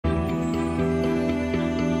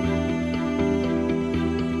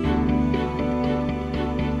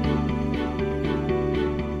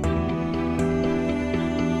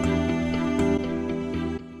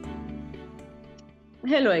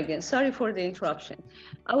Hello again. Sorry for the interruption.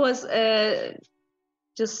 I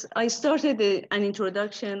started an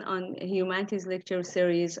introduction on Humanities Lecture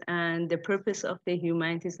Series and the purpose of the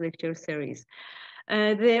Humanities Lecture Series.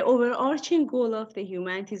 The overarching goal of the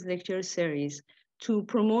Humanities Lecture Series to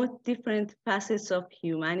promote different facets of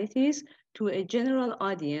humanities to a general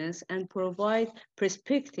audience and provide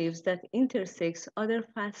perspectives that intersects other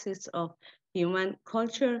facets of human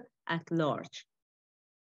culture at large.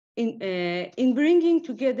 In bringing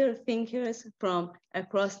together thinkers from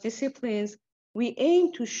across disciplines, we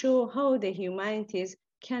aim to show how the humanities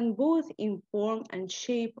can both inform and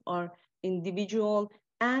shape our individual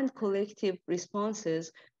and collective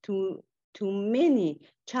responses to many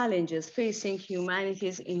challenges facing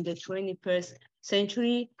humanities in the 21st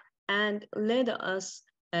century and lead us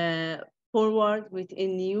forward with a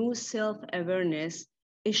new self-awareness,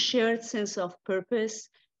 a shared sense of purpose,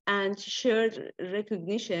 and shared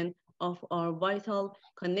recognition of our vital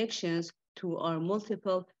connections to our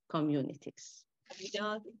multiple communities.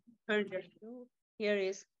 Without further ado, here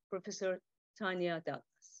is Professor Tania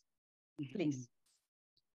Douglas. Please.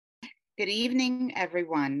 Good evening,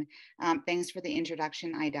 everyone. Thanks for the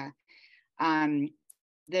introduction, Ida.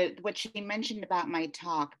 What she mentioned about my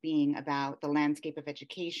talk being about the landscape of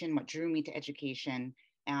education, what drew me to education,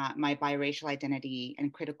 my biracial identity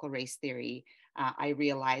and critical race theory, I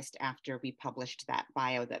realized after we published that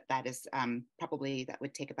bio that is probably that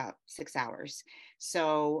would take about 6 hours.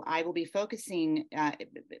 So I will be focusing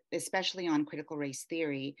especially on critical race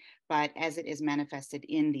theory, but as it is manifested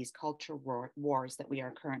in these culture wars that we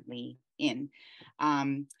are currently in.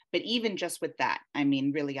 But even just with that, I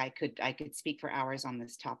mean, really, I could speak for hours on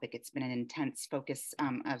this topic. It's been an intense focus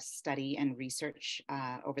of study and research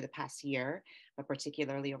over the past year, but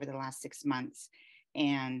particularly over the last 6 months.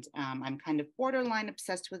 And I'm kind of borderline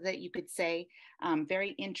obsessed with it, you could say,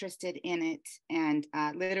 very interested in it. And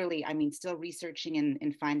literally, I mean, still researching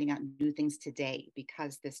and finding out new things today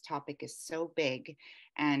because this topic is so big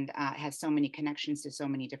and has so many connections to so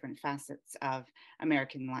many different facets of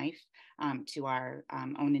American life, to our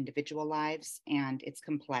own individual lives, and it's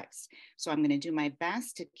complex. So I'm going to do my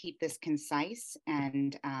best to keep this concise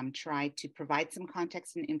and try to provide some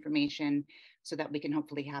context and information so that we can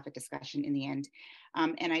hopefully have a discussion in the end.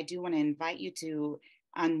 And I do want to invite you to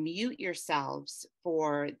unmute yourselves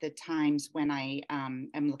for the times when I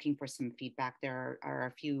am looking for some feedback. There are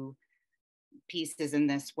a few pieces in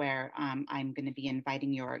this where I'm going to be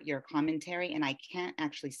inviting your commentary, and I can't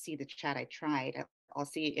actually see the chat. I tried. I'll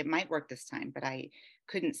see, it might work this time, but I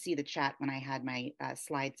couldn't see the chat when I had my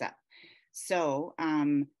slides up. So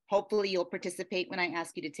hopefully you'll participate when I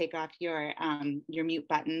ask you to take off your mute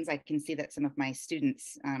buttons. I can see that some of my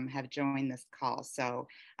students have joined this call. So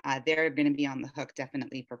they're going to be on the hook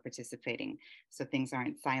definitely for participating. So things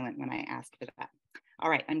aren't silent when I ask for that. All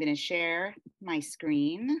right, I'm going to share my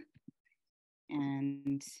screen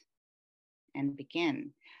and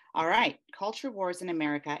begin. All right, culture wars in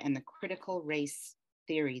America and the critical race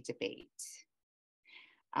theory debate.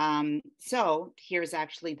 So here's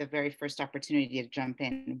actually the very first opportunity to jump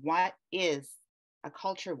in. What is a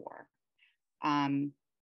culture war?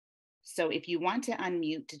 So if you want to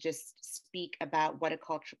unmute to just speak about what a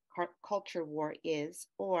culture war is,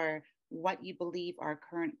 or what you believe our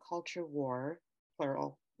current culture war,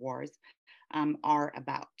 plural wars, are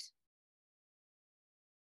about.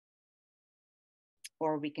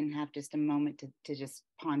 Or we can have just a moment to just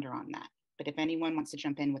ponder on that. But if anyone wants to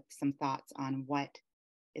jump in with some thoughts on what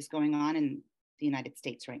is going on in the United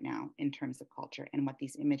States right now in terms of culture and what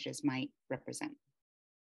these images might represent.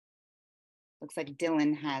 Looks like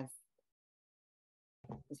Dylan has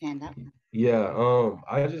his hand up. Yeah,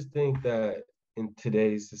 I just think that in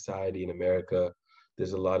today's society in America,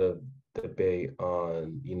 there's a lot of debate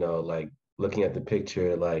on, you know, like looking at the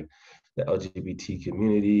picture, like the LGBT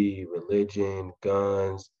community, religion,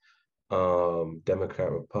 guns,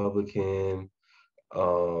 Democrat, Republican,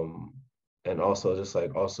 and also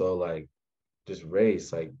just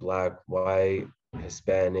race, like Black, white,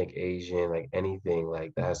 Hispanic, Asian, like anything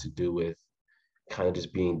like that has to do with kind of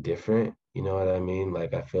just being different. You know what I mean?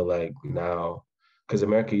 Like I feel like now, because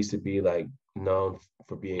America used to be like known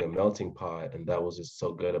for being a melting pot, and that was just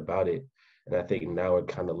so good about it. And I think now we're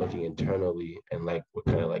kind of looking internally and like we're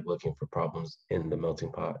kind of like looking for problems in the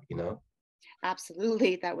melting pot, you know?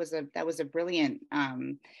 Absolutely. That was a brilliant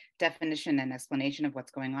definition and explanation of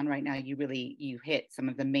what's going on right now. You hit some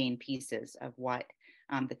of the main pieces of what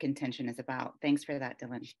the contention is about. Thanks for that,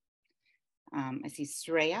 Dylan. I see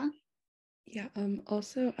Sreya. Yeah,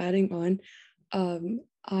 also adding on,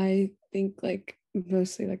 I think like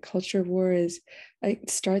mostly like culture war is like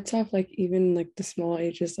starts off like even like the small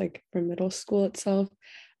ages, like from middle school itself.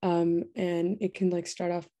 And it can like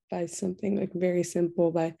start off by something like very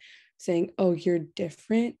simple by saying, oh, you're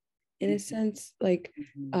different in a sense. Like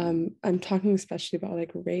I'm talking especially about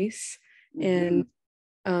like race. And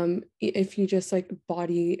if you just like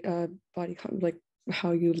like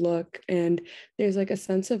how you look, and there's like a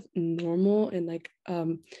sense of normal and like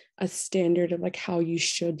a standard of like how you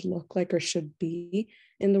should look like or should be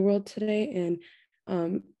in the world today.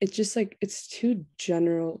 And it's just like it's too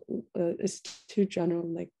general,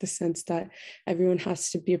 in like the sense that everyone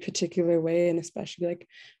has to be a particular way, and especially like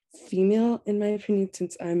female, in my opinion,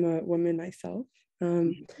 since I'm a woman myself.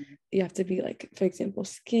 You have to be like, for example,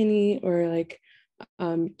 skinny, or like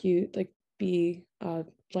you like be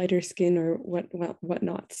lighter skin or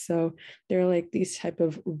whatnot. So there are like these type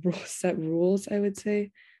of set rules, I would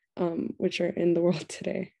say, which are in the world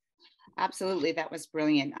today. Absolutely, that was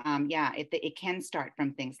brilliant. Yeah, it can start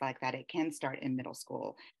from things like that. It can start in middle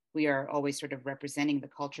school. We are always sort of representing the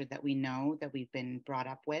culture that we know, that we've been brought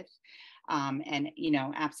up with. And, you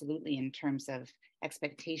know, absolutely in terms of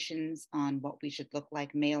expectations on what we should look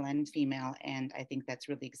like, male and female. And I think that's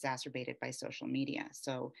really exacerbated by social media.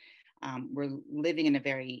 So we're living in a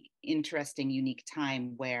very interesting, unique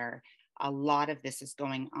time where a lot of this is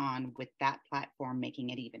going on, with that platform making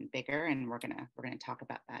it even bigger. And we're gonna talk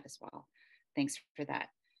about that as well. Thanks for that.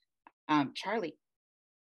 Charlie.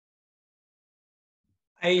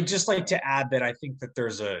 I just like to add that I think that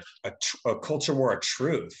there's a culture war of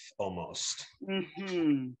truth almost.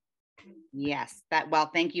 Yes, well,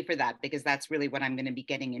 thank you for that, because that's really what I'm going to be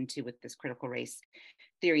getting into with this critical race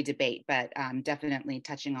theory debate, but definitely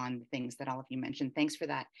touching on the things that all of you mentioned. Thanks for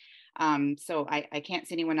that. So I can't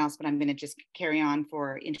see anyone else, but I'm going to just carry on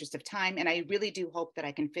for interest of time. And I really do hope that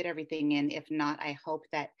I can fit everything in. If not, I hope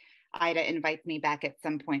that Ida invites me back at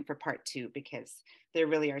some point for part 2, because there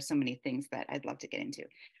really are so many things that I'd love to get into.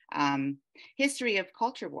 History of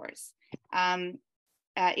culture wars.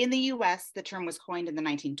 In the US, the term was coined in the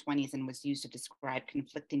 1920s and was used to describe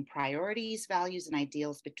conflicting priorities, values, and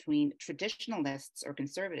ideals between traditionalists or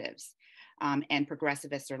conservatives and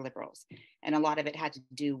progressivists or liberals. And a lot of it had to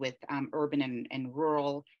do with urban and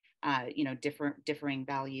rural, differing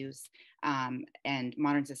values, and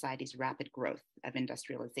modern society's rapid growth of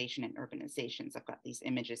industrialization and urbanizations. I've got these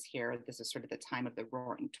images here. This is sort of the time of the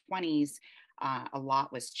Roaring 20s. A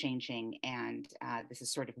lot was changing, and this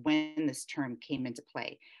is sort of when this term came into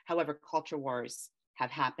play. However, culture wars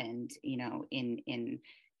have happened, in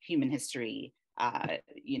human history,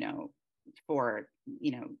 for,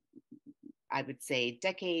 I would say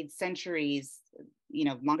decades, centuries,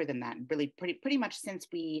 longer than that, really pretty much since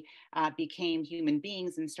we became human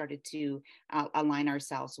beings and started to align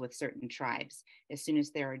ourselves with certain tribes. As soon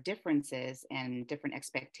as there are differences and different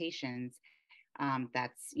expectations,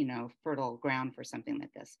 that's, fertile ground for something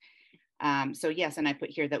like this. So yes, and I put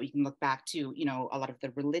here that we can look back to, a lot of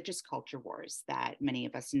the religious culture wars that many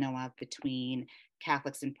of us know of between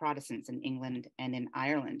Catholics and Protestants in England and in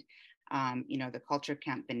Ireland. The culture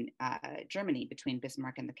camp in Germany between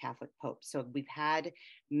Bismarck and the Catholic Pope. So we've had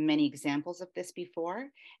many examples of this before,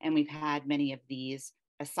 and we've had many of these,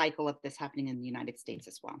 a cycle of this happening in the United States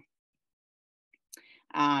as well.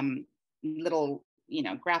 Little,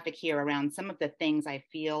 graphic here around some of the things I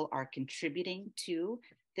feel are contributing to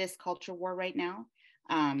this culture war right now.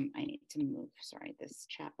 I need to move, this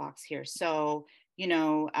chat box here. So,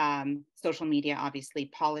 social media, obviously,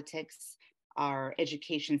 politics, our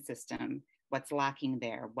education system, what's lacking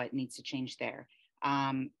there, what needs to change there.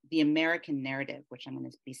 The American narrative, which I'm going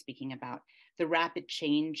to be speaking about, the rapid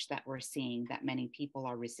change that we're seeing that many people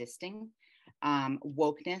are resisting.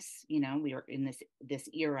 Wokeness, we are in this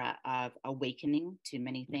era of awakening to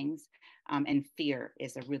many things, and fear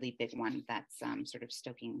is a really big one that's sort of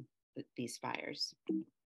stoking these fires.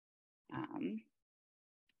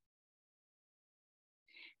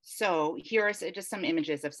 So here are just some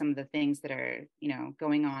images of some of the things that are,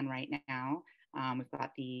 going on right now. We've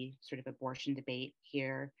got the sort of abortion debate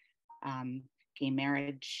here, gay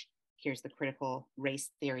marriage. Here's the critical race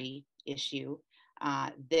theory issue.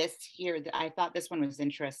 This here, I thought this one was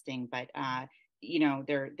interesting, but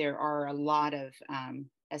there are a lot of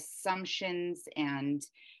assumptions and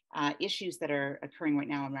issues that are occurring right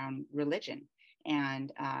now around religion,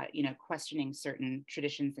 and questioning certain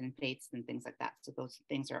traditions and faiths and things like that. So those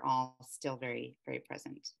things are all still very, very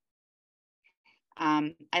present.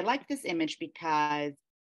 I like this image because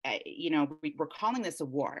we're calling this a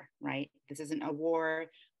war, right? This isn't a war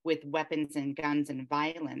with weapons and guns and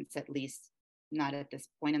violence, at least not at this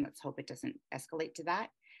point, and let's hope it doesn't escalate to that.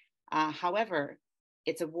 However,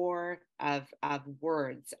 it's a war of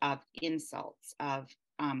words, of insults, of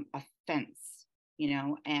offense,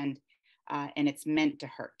 and it's meant to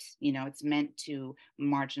hurt, it's meant to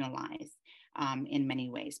marginalize in many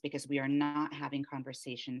ways, because we are not having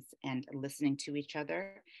conversations and listening to each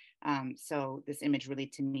other. So this image really,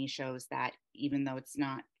 to me, shows that even though it's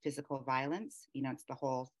not physical violence, it's the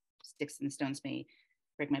whole sticks and stones may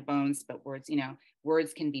break my bones, but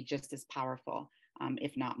words can be just as powerful,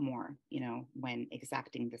 if not more, when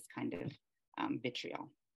exacting this kind of vitriol.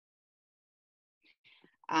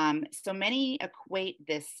 So many equate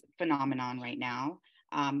this phenomenon right now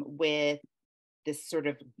with this sort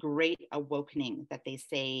of great awakening that they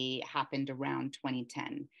say happened around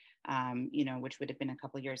 2010, which would have been a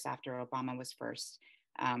couple of years after Obama was first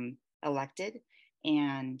elected.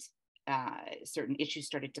 And certain issues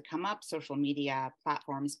started to come up. Social media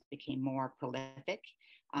platforms became more prolific,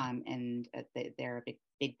 and they're a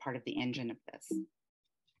big part of the engine of this.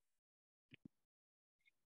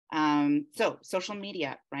 So social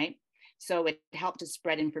media, right? So it helped to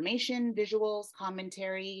spread information, visuals,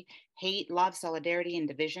 commentary, hate, love, solidarity, and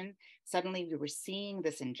division. Suddenly we were seeing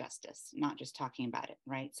this injustice, not just talking about it,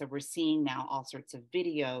 right? So we're seeing now all sorts of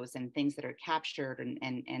videos and things that are captured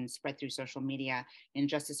and spread through social media,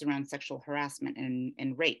 injustice around sexual harassment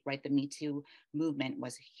and rape, right? The Me Too movement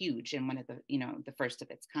was huge and one of the first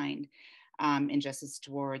of its kind. Injustice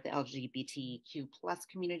toward the LGBTQ plus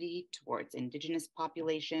community, towards indigenous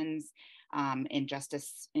populations,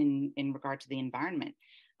 injustice in regard to the environment.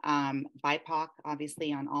 BIPOC,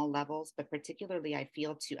 obviously, on all levels, but particularly I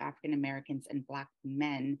feel to African Americans and Black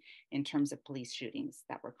men in terms of police shootings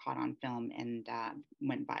that were caught on film and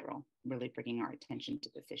went viral, really bringing our attention to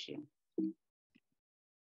this issue.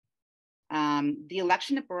 The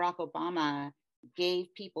election of Barack Obama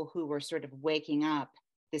gave people who were sort of waking up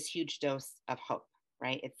this huge dose of hope,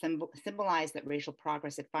 right? It symbolized that racial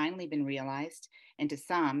progress had finally been realized, and to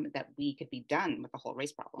some that we could be done with the whole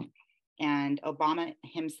race problem. And Obama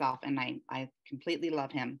himself, and I completely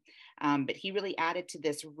love him, but he really added to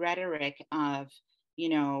this rhetoric of,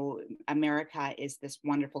 America is this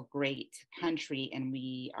wonderful, great country, and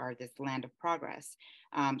we are this land of progress,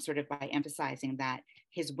 sort of by emphasizing that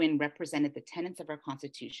his win represented the tenets of our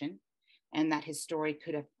Constitution, and that his story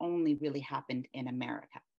could have only really happened in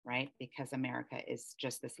America, right? Because America is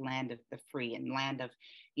just this land of the free and land of,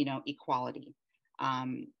 equality.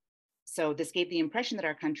 So this gave the impression that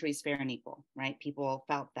our country is fair and equal, right? People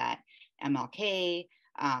felt that MLK,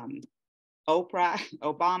 Oprah,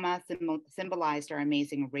 Obama symbolized our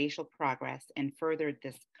amazing racial progress and furthered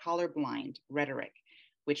this colorblind rhetoric,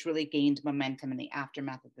 which really gained momentum in the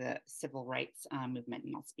aftermath of the civil rights movement.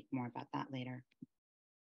 And I'll speak more about that later.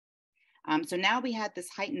 So now we had this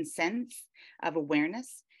heightened sense of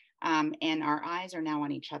awareness, and our eyes are now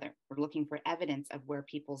on each other. We're looking for evidence of where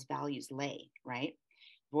people's values lay, right?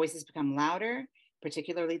 Voices become louder,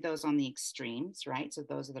 particularly those on the extremes, right? So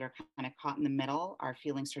those that are kind of caught in the middle are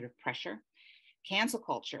feeling sort of pressure. Cancel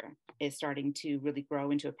culture is starting to really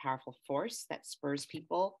grow into a powerful force that spurs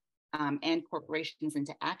people and corporations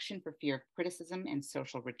into action for fear of criticism and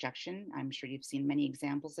social rejection. I'm sure you've seen many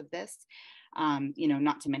examples of this,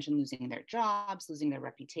 not to mention losing their jobs, losing their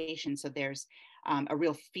reputation. So there's a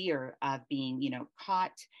real fear of being,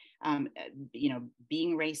 caught,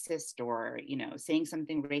 being racist or, saying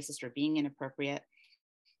something racist or being inappropriate.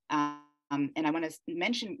 And I want to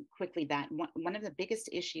mention quickly that one of the biggest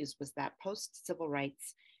issues was that post-civil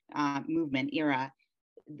rights movement era,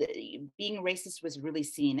 being racist was really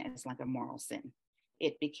seen as like a moral sin.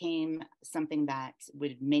 It became something that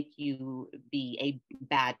would make you be a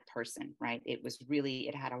bad person, right?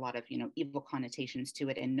 It had a lot of, evil connotations to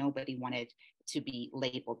it, and nobody wanted to be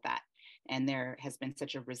labeled that. And there has been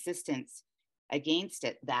such a resistance against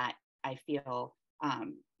it that I feel,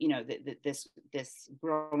 this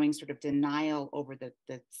growing sort of denial over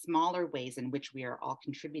the smaller ways in which we are all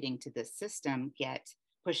contributing to this system get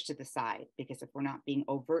pushed to the side, because if we're not being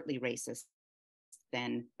overtly racist,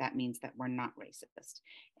 then that means that we're not racist.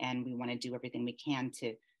 And we want to do everything we can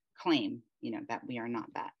to claim, that we are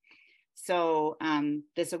not that. So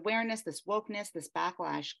this awareness, this wokeness, this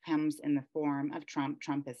backlash comes in the form of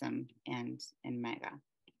Trumpism and MAGA.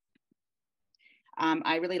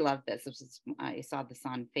 I really love this. I saw this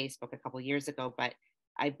on Facebook a couple of years ago, but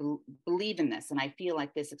I believe in this, and I feel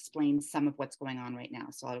like this explains some of what's going on right now.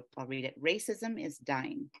 So I'll read it. Racism is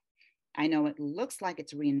dying. I know it looks like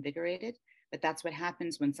it's reinvigorated, but that's what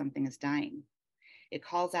happens when something is dying. It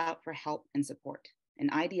calls out for help and support.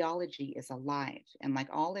 An ideology is alive, and like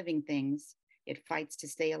all living things, it fights to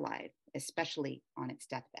stay alive, especially on its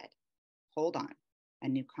deathbed. Hold on, a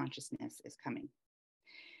new consciousness is coming.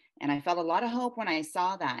 And I felt a lot of hope when I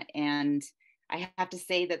saw that. And I have to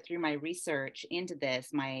say that through my research into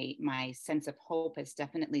this, my sense of hope has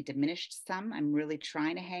definitely diminished some. I'm really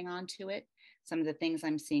trying to hang on to it. Some of the things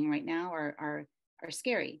I'm seeing right now are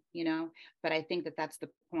scary, you know, but I think that that's the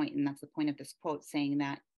point. And that's the point of this quote, saying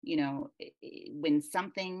that, you know, when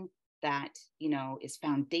something that, you know, is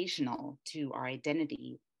foundational to our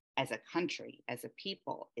identity as a country, as a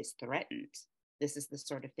people, is threatened, this is the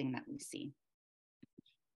sort of thing that we see.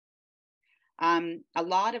 A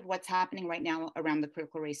lot of what's happening right now around the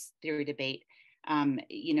critical race theory debate,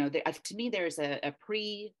 you know, to me, there's a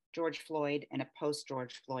pre-George Floyd and a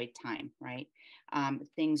post-George Floyd time, right?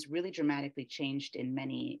 Things really dramatically changed in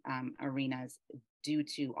many arenas due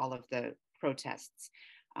to all of the protests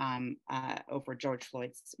over George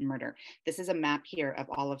Floyd's murder. This is a map here of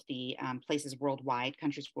all of the places worldwide,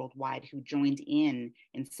 countries worldwide, who joined in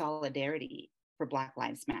solidarity for Black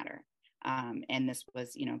Lives Matter. And this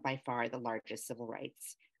was, you know, by far the largest civil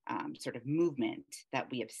rights sort of movement that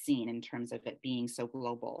we have seen in terms of it being so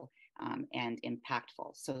global and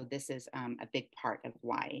impactful. So this is a big part of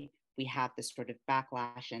why we have this sort of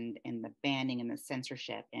backlash and the banning and the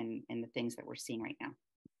censorship and the things that we're seeing right now.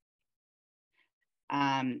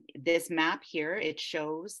 This map here, it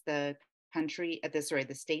shows the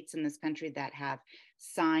the states in this country that have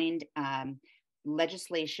signed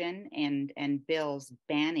legislation and bills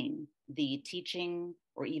banning the teaching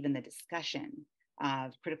or even the discussion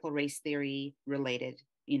of critical race theory related,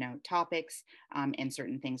 you know, topics and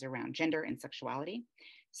certain things around gender and sexuality.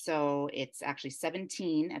 So it's actually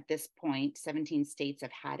 17 at this point. 17 states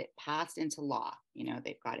have had it passed into law. You know,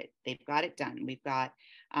 they've got it done. We've got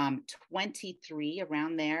 23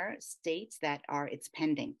 around there states that it's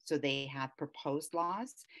pending. So they have proposed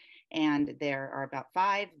laws. And there are about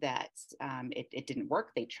 5 that it didn't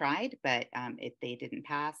work. They tried, but they didn't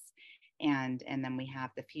pass. And then we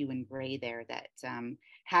have the few in gray there that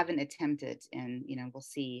haven't attempted. And, you know, we'll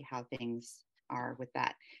see how things are with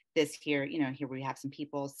that. This here, you know, here we have some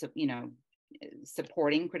people, you know,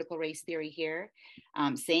 supporting critical race theory here,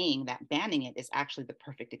 saying that banning it is actually the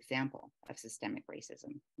perfect example of systemic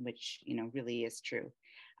racism, which, you know, really is true.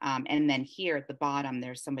 And then here at the bottom,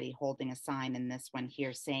 there's somebody holding a sign in this one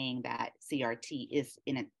here saying that CRT is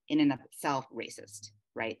in and of itself racist,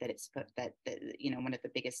 right? That it's that you know, one of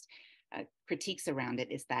the biggest critiques around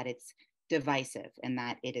it is that it's divisive and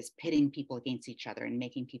that it is pitting people against each other and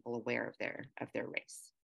making people aware of their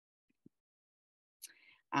race.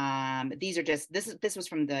 These are just, this was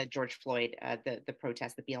from the George Floyd, the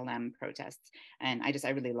protest, the BLM protests. And I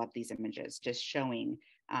really love these images, just showing,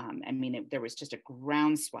 I mean, there was just a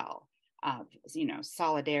groundswell of, you know,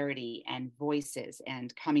 solidarity and voices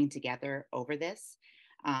and coming together over this.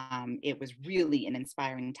 It was really an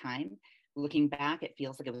inspiring time. Looking back, it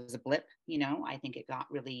feels like it was a blip, you know. I think it got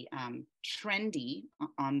really trendy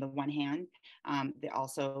on the one hand. There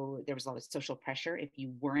was a lot of social pressure. If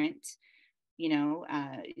you weren't, you know,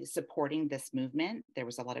 supporting this movement, there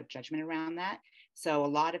was a lot of judgment around that. So a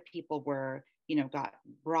lot of people were, you know, got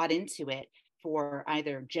brought into it for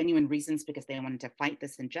either genuine reasons because they wanted to fight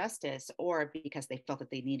this injustice or because they felt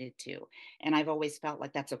that they needed to. And I've always felt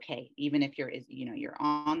like that's okay. Even if you're, you know, you're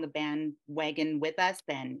on the bandwagon with us,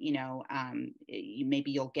 then, you know,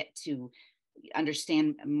 maybe you'll get to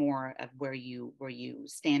understand more of where you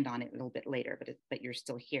stand on it a little bit later, but you're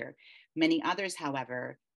still here. Many others,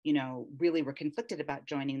 however, you know, really were conflicted about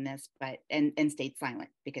joining this, and stayed silent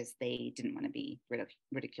because they didn't want to be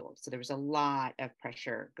ridiculed. So there was a lot of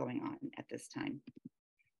pressure going on at this time.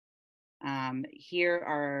 Here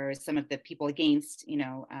are some of the people against, you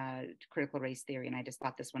know, critical race theory, and I just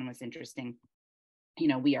thought this one was interesting. You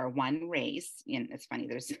know, we are one race, and it's funny,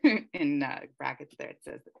 there's in brackets there, it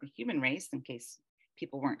says the human race, in case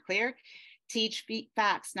people weren't clear. Teach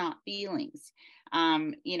facts, not feelings,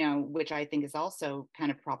 you know, which I think is also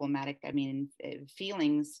kind of problematic. I mean,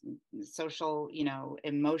 feelings, social, you know,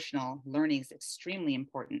 emotional learning is extremely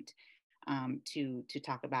important to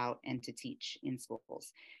talk about and to teach in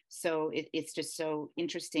schools. So it's just so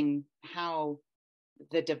interesting how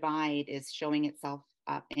the divide is showing itself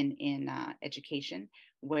up in education,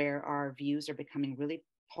 where our views are becoming really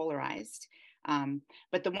polarized.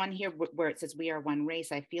 But the one here where it says we are one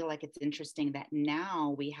race, I feel like it's interesting that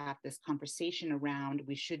now we have this conversation around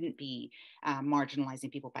we shouldn't be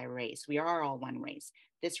marginalizing people by race. We are all one race.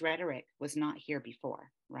 This rhetoric was not here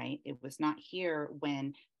before, right? It was not here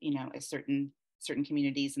when, you know, certain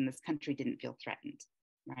communities in this country didn't feel threatened,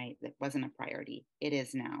 right? That wasn't a priority. It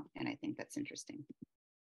is now, and I think that's interesting.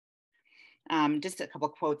 Just a couple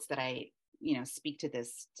of quotes that I you know, speak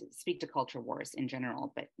to culture wars in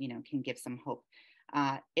general, but, you know, can give some hope.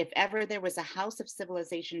 If ever there was a house of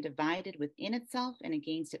civilization divided within itself and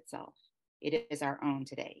against itself, it is our own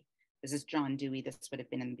today. This is John Dewey. This would have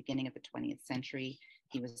been in the beginning of the 20th century.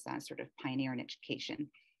 He was a sort of pioneer in education.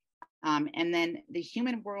 And then the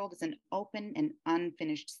human world is an open and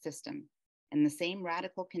unfinished system. And the same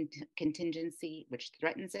radical contingency which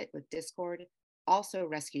threatens it with discord also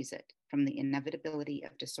rescues it from the inevitability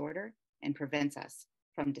of disorder and prevents us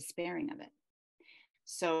from despairing of it.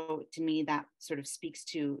 So to me, that sort of speaks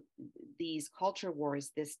to these culture wars.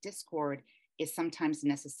 This discord is sometimes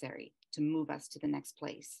necessary to move us to the next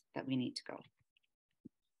place that we need to go.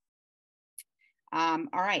 All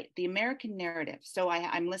right, the American narrative. So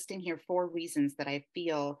I'm listing here 4 reasons that I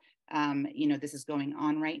feel, you know, this is going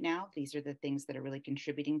on right now. These are the things that are really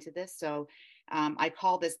contributing to this. So I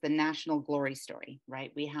call this the national glory story,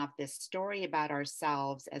 right? We have this story about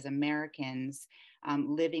ourselves as Americans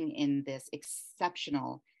living in this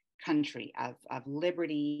exceptional country of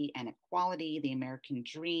liberty and equality, the American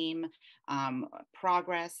dream,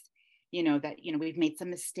 progress. You know, that, you know, we've made some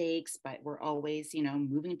mistakes, but we're always, you know,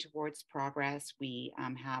 moving towards progress. We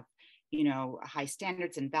have, you know, high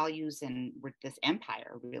standards and values, and we're this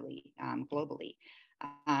empire really globally.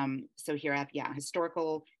 So here I have, yeah,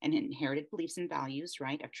 historical and inherited beliefs and values,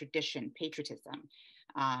 right, of tradition, patriotism,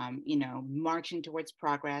 you know, marching towards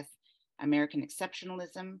progress, American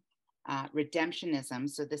exceptionalism, redemptionism.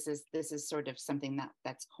 So this is sort of something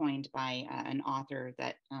that's coined by an author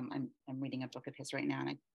that I'm reading a book of his right now, and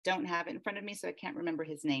I don't have it in front of me, so I can't remember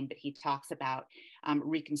his name, but he talks about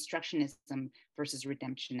Reconstructionism versus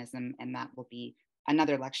redemptionism, and that will be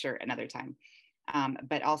another lecture another time.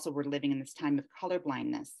 But also we're living in this time of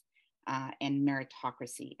colorblindness and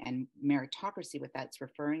meritocracy. And meritocracy, what that's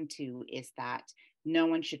referring to is that no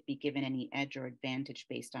one should be given any edge or advantage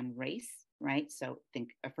based on race, right? So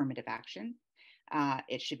think affirmative action.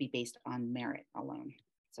 It should be based on merit alone.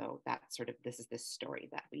 So that's sort of, this is this story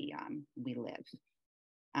that we live.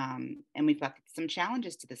 And we've got some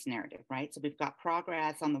challenges to this narrative, right? So we've got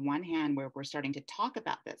progress on the one hand, where we're starting to talk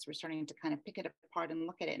about this. We're starting to kind of pick it apart and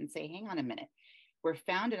look at it and say, hang on a minute. We're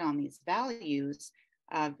founded on these values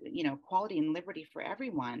of, you know, equality and liberty for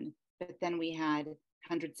everyone. But then we had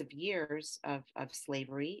hundreds of years of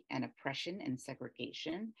slavery and oppression and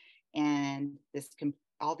segregation, and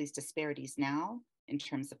all these disparities now in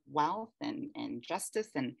terms of wealth and justice,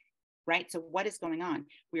 and right. So what is going on?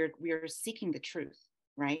 We are seeking the truth.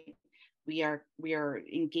 Right? We are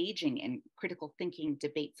engaging in critical thinking,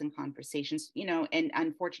 debates, and conversations, you know, and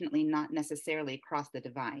unfortunately not necessarily across the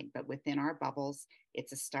divide, but within our bubbles,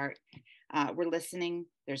 it's a start. We're listening,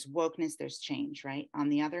 there's wokeness, there's change, right? On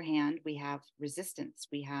the other hand, we have resistance,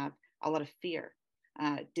 we have a lot of fear,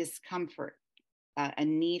 discomfort, a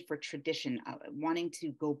need for tradition, wanting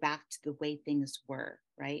to go back to the way things were,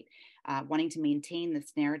 right? Wanting to maintain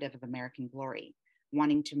this narrative of American glory,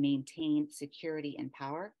 wanting to maintain security and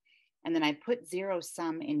power. And then I put zero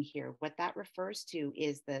sum in here. What that refers to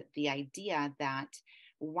is the idea that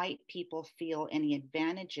white people feel any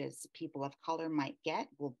advantages people of color might get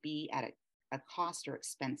will be at a cost or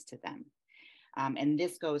expense to them. And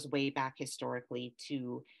this goes way back historically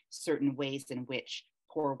to certain ways in which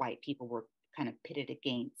poor white people were kind of pitted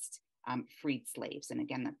against freed slaves. And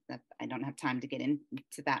again, I don't have time to get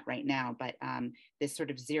into that right now, but this sort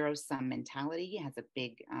of zero-sum mentality has a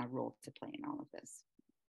big role to play in all of this.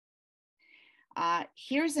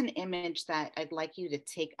 Here's an image that I'd like you to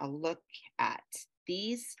take a look at.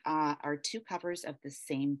 These are 2 covers of the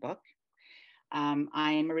same book.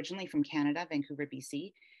 I am originally from Canada, Vancouver,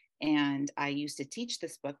 BC, and I used to teach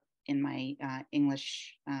this book in my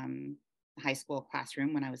English high school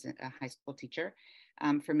classroom when I was a high school teacher.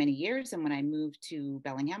 For many years. And when I moved to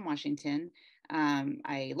Bellingham, Washington,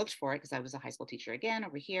 I looked for it because I was a high school teacher again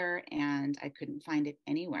over here, and I couldn't find it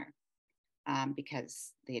anywhere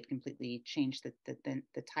because they had completely changed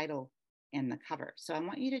the title and the cover. So I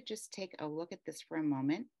want you to just take a look at this for a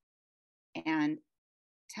moment and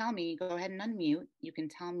tell me, go ahead and unmute. You can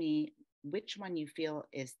tell me which one you feel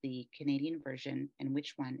is the Canadian version and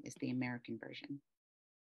which one is the American version.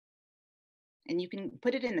 And you can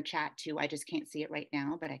put it in the chat too. I just can't see it right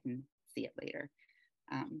now, but I can see it later.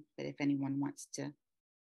 But if anyone wants to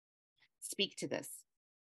speak to this.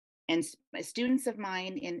 And students of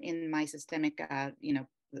mine in my systemic, you know,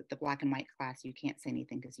 the black and white class, you can't say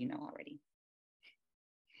anything because you know already.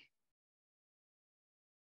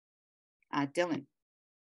 Dylan.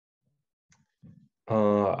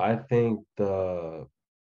 I think the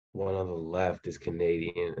one on the left is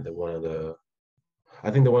Canadian, and I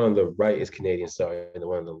think the one on the right is Canadian, sorry, and the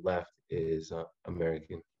one on the left is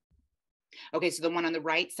American. Okay, so the one on the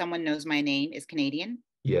right, Someone Knows My Name, is Canadian,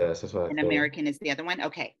 Yes, that's what I and think. American is the other one.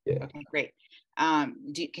 Okay, Yeah. okay, great. Can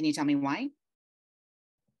you tell me why?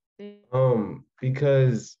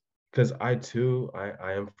 Because I too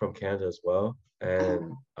I am from Canada as well,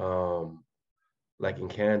 and like in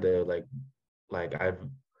Canada, like I've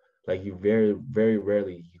like you very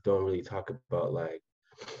rarely, you don't really talk about like,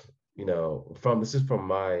 you know, from this is from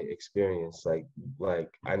my experience, like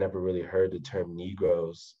I never really heard the term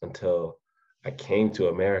Negroes until I came to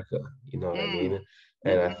America, you know what I mean?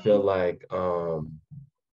 And I feel like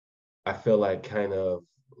kind of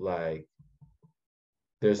like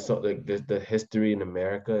there's so like the history in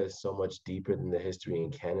America is so much deeper than the history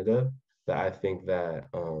in Canada, that I think that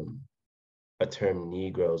a term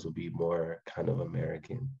Negroes would be more kind of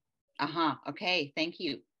American. Okay, thank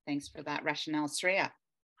you. Thanks for that rationale, Shreya.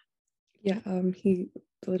 Yeah, he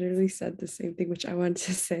literally said the same thing, which I wanted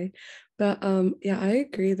to say. But yeah, I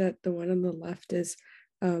agree that the one on the left is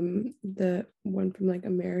the one from like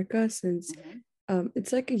America, since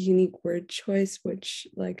it's like a unique word choice, which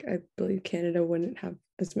like I believe Canada wouldn't have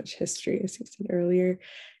as much history as you said earlier.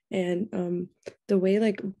 And the way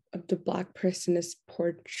like the Black person is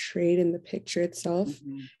portrayed in the picture itself,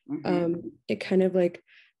 it kind of like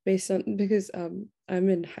based on, because I'm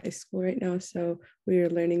in high school right now, so we are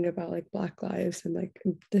learning about like Black lives, and like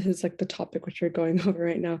this is like the topic which we're going over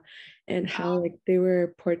right now, and how like they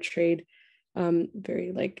were portrayed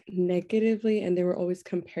very like negatively, and they were always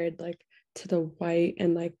compared like to the white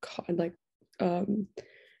and like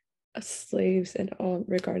slaves and all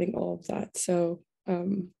regarding all of that. So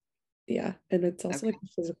yeah, and it's also like the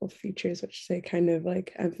physical features which they kind of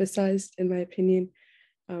like emphasized, in my opinion,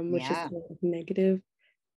 which is negative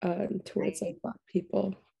towards like Black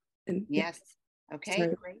people. And okay,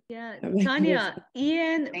 sorry. great. Yeah, Tania,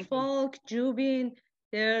 Ian, Thank Falk, Jubin,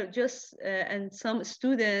 they're just and some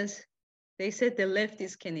students, they said the left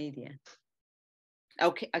is Canadian.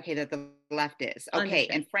 Okay, that the left is okay.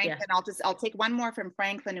 And Franklin, I'll take one more from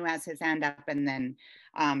Franklin, who has his hand up, and then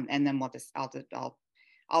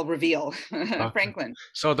I'll reveal. Franklin.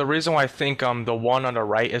 So the reason why I think the one on the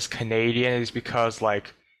right is Canadian is because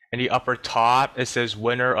like in the upper top it says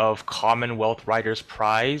winner of Commonwealth Writers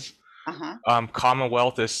Prize.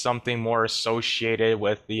 Commonwealth is something more associated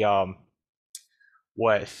with the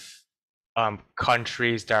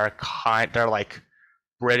countries that are like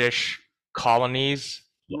British colonies,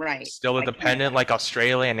 right? Still like independent, Canada. Like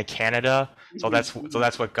Australia and Canada. So that's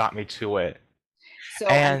what got me to it. So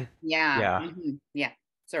and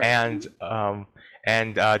Sorry.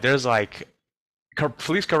 And there's like,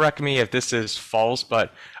 please correct me if this is false,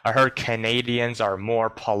 but I heard Canadians are more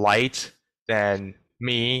polite than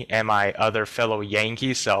me and my other fellow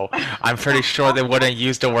Yankees, so I'm pretty sure they wouldn't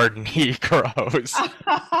use the word Negroes.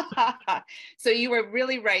 So you were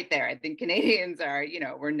really right there. I think Canadians are,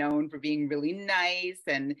 we're known for being really nice,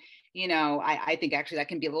 and I think actually that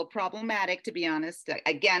can be a little problematic, to be honest.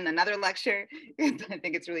 Again, another lecture. I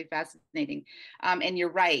think it's really fascinating. And you're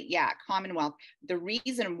right. Yeah, Commonwealth. The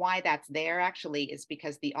reason why that's there actually is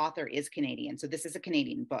because the author is Canadian. So this is a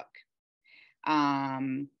Canadian book.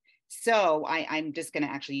 So I'm just going to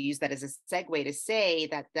actually use that as a segue to say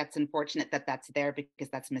that that's unfortunate that that's there, because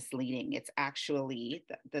that's misleading. It's actually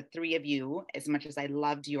the three of you, as much as I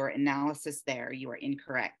loved your analysis there, you are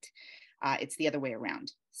incorrect. It's the other way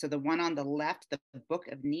around. So the one on the left, the Book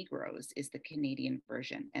of Negroes, is the Canadian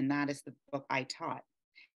version, and that is the book I taught.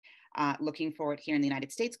 Looking for it here in the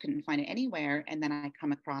United States, couldn't find it anywhere, and then I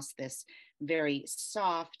come across this very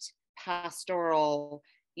soft, pastoral,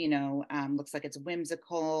 looks like it's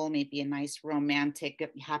whimsical, maybe a nice romantic,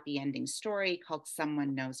 happy ending story called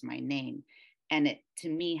Someone Knows My Name. And it, to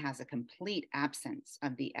me, has a complete absence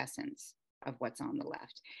of the essence of what's on the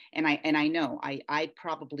left. And I know I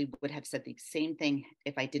probably would have said the same thing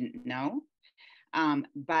if I didn't know.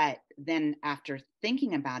 But then after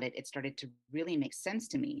thinking about it, it started to really make sense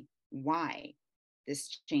to me why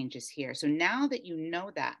this change is here. So now that you know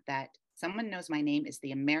that Someone Knows My Name is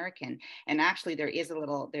the American, and actually there's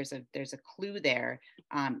a clue there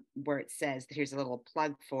where it says, here's a little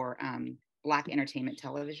plug for Black entertainment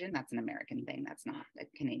television. That's an American thing. That's not a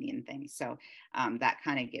Canadian thing. So that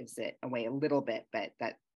kind of gives it away a little bit, but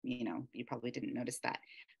that, you probably didn't notice that.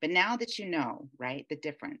 But now that you know, right, the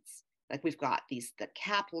difference, like we've got the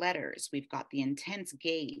cap letters, we've got the intense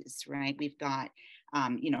gaze, right? We've got,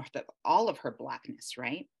 all of her Blackness,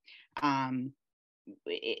 right?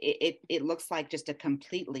 It looks like just a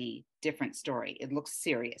completely different story. It looks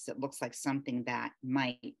serious. It looks like something that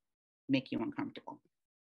might make you uncomfortable.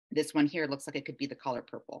 This one here looks like it could be The Color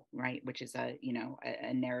Purple, right? Which is a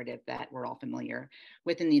narrative that we're all familiar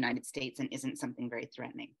with in the United States and isn't something very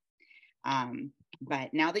threatening.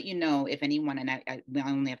 But now that you know, if anyone, and I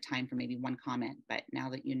only have time for maybe one comment, but now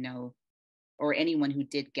that you know, or anyone who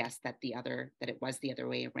did guess that it was the other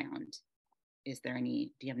way around, do you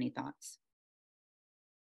have any thoughts?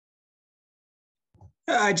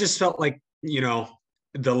 I just felt like,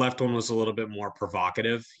 the left one was a little bit more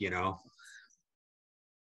provocative, Yeah,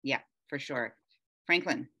 for sure.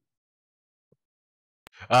 Franklin.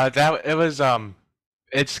 That it was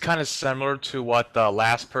it's kind of similar to what the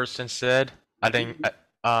last person said. I think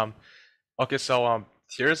okay, so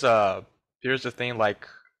here's the thing, like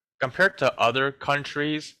compared to other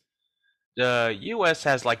countries, the US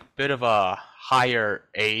has like a bit of a higher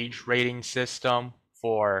age rating system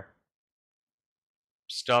for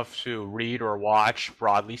stuff to read or watch,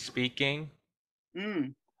 broadly speaking.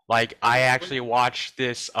 Mm. Like I actually watched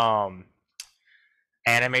this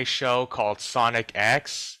anime show called Sonic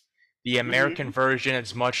X. The American version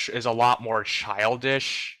is a lot more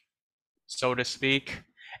childish, so to speak,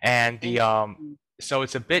 and the so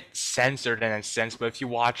it's a bit censored in a sense. But if you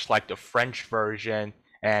watch like the French version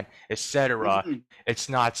and etc., it's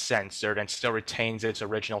not censored and still retains its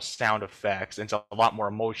original sound effects. And it's a lot more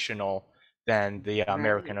emotional than the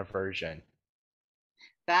American version.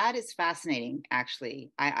 That is fascinating,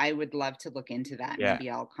 actually. I would love to look into that. Yeah. Maybe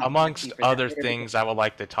I'll Amongst you for other that things I would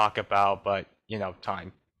like to talk about, but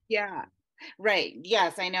time. Yeah, right.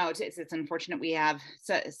 Yes, I know. It's unfortunate we have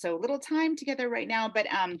so little time together right now, but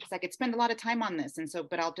because I could spend a lot of time on this, and so,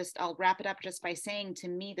 but I'll wrap it up just by saying, to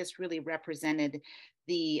me, this really represented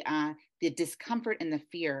the discomfort and the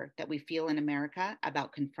fear that we feel in America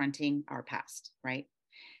about confronting our past, right?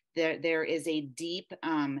 There is a deep,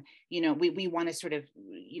 we want to sort of,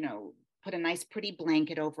 put a nice pretty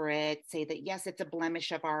blanket over it, say that yes, it's a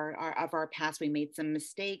blemish of our past, we made some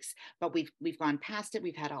mistakes, but we've gone past it,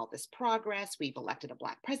 we've had all this progress, we've elected a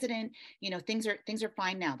Black president, things are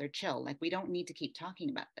fine now, they're chill, like we don't need to keep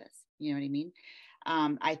talking about this, you know what I mean?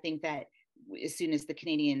 I think that as soon as the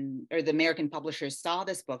Canadian or the American publishers saw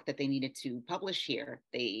this book that they needed to publish here,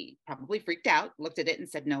 they probably freaked out, looked at it and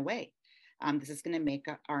said, no way. This is going to make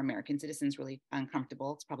our American citizens really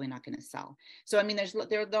uncomfortable. It's probably not going to sell. So, I mean,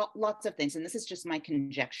 there are lots of things, and this is just my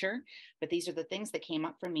conjecture, but these are the things that came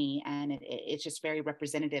up for me, and it's just very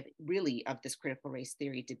representative, really, of this critical race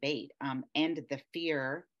theory debate and the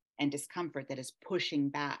fear and discomfort that is pushing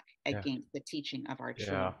back against the teaching of our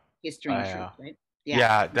true history and truth, right?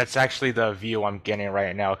 Yeah, that's actually the view I'm getting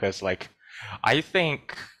right now, because like I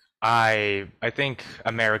think I think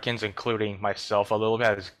Americans, including myself a little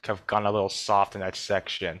bit, have gone a little soft in that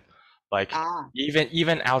section. Like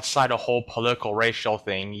even outside the whole political racial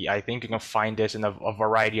thing, I think you can find this in a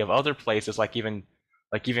variety of other places, like even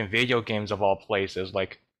video games of all places.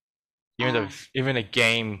 Like even the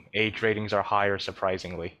game age ratings are higher,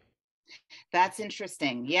 surprisingly. That's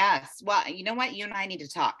interesting. Yes. Well, you know what? You and I need to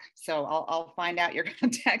talk. So I'll find out your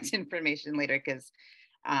contact information later, because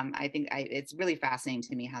I think it's really fascinating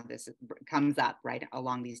to me how this comes up right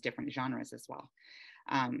along these different genres as well.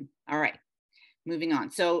 All right, moving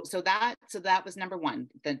on. So that was number one,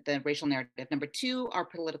 the racial narrative. Number two, our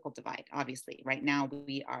political divide. Obviously, right now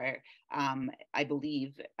we are, I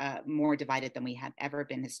believe, more divided than we have ever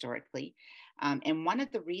been historically. And one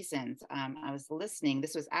of the reasons I was listening,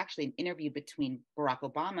 this was actually an interview between Barack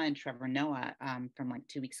Obama and Trevor Noah from like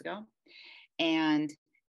 2 weeks ago, and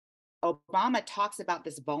Obama talks about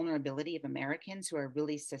this vulnerability of Americans who are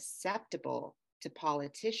really susceptible to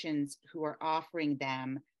politicians who are offering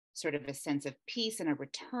them sort of a sense of peace and a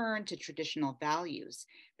return to traditional values,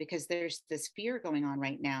 because there's this fear going on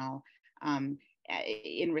right now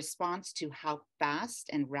in response to how fast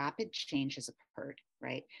and rapid change has occurred,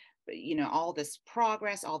 right? All this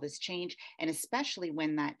progress, all this change, and especially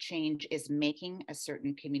when that change is making a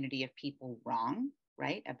certain community of people wrong,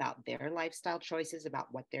 right, about their lifestyle choices, about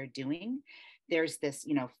what they're doing, there's this,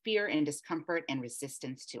 fear and discomfort and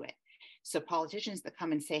resistance to it. So politicians that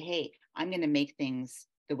come and say, hey, I'm going to make things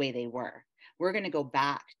the way they were. We're going to go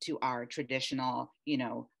back to our traditional,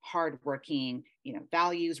 hardworking,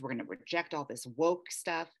 values. We're going to reject all this woke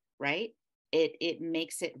stuff, right? It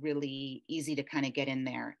makes it really easy to kind of get in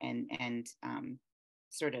there and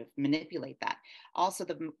sort of manipulate that. Also,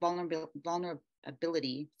 the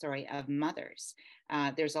vulnerability, of mothers.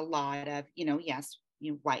 There's a lot of, yes,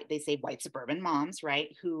 they say white suburban moms, right,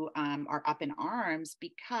 who are up in arms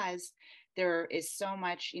because there is so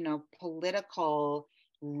much, political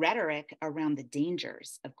rhetoric around the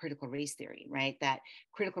dangers of critical race theory, right? That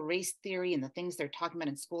critical race theory and the things they're talking about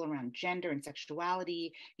in school around gender and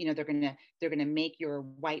sexuality, you know, they're gonna make your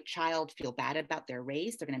white child feel bad about their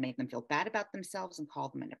race. They're gonna make them feel bad about themselves and call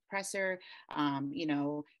them an oppressor. You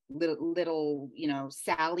know, little, you know,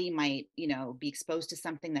 Sally might, you know, be exposed to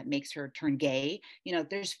something that makes her turn gay. You know,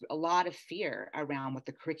 there's a lot of fear around what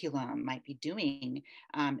the curriculum might be doing,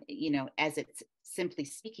 you know, as it's simply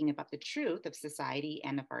speaking about the truth of society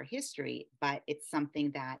and of our history, but it's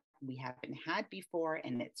something that we haven't had before,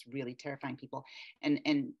 and it's really terrifying people.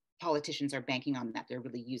 And politicians are banking on that. They're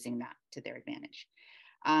really using that to their advantage.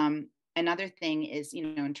 Another thing is, you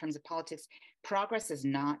know, in terms of politics, progress is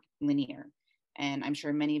not linear. And I'm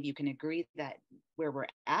sure many of you can agree that where we're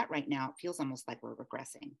at right now, it feels almost like we're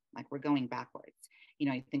regressing, like we're going backwards. You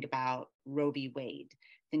know, you think about Roe v. Wade,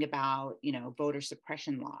 think about, you know, voter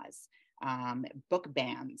suppression laws, book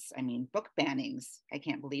bans. I mean, book bannings. I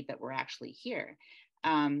can't believe that we're actually here.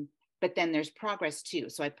 But then there's progress too.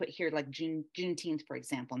 So I put here like Juneteenth, for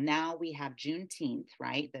example. Now we have Juneteenth,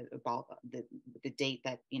 right? The date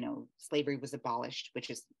that, you know, slavery was abolished, which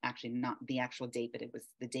is actually not the actual date, but it was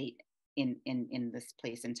the date in this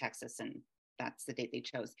place in Texas, and that's the date they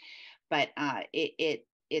chose. But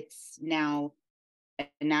it's now a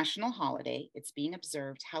national holiday. It's being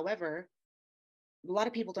observed. However, a lot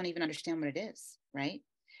of people don't even understand what it is, right?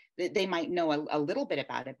 They might know a little bit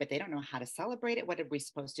about it, but they don't know how to celebrate it. What are we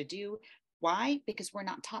supposed to do? Why? Because we're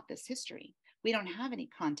not taught this history. We don't have any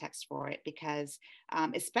context for it because,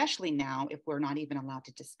 especially now, if we're not even allowed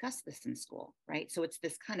to discuss this in school, right? So it's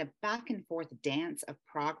this kind of back and forth dance of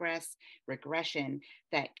progress, regression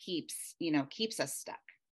that keeps us stuck.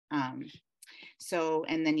 So,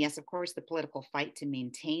 and then yes, of course, the political fight to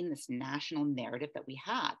maintain this national narrative that we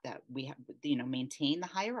have, you know, maintain the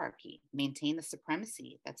hierarchy, maintain the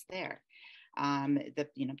supremacy that's there.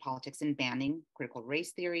 You know, politics in banning critical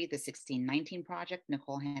race theory, the 1619 Project,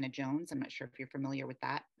 Nicole Hannah-Jones. I'm not sure if you're familiar with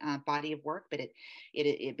that body of work, but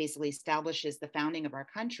it basically establishes the founding of our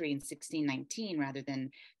country in 1619 rather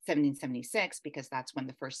than 1776, because that's when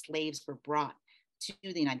the first slaves were brought to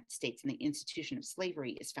the United States, and the institution of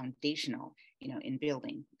slavery is foundational, you know, in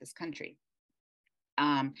building this country.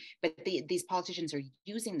 But these politicians are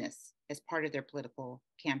using this as part of their political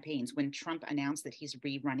campaigns. When Trump announced that he's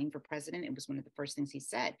re-running for president, it was one of the first things he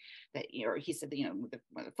said. He said that, you know,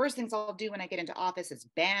 one of the first things I'll do when I get into office is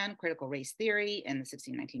ban critical race theory and the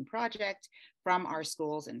 1619 Project from our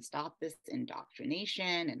schools and stop this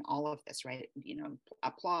indoctrination and all of this, right? You know,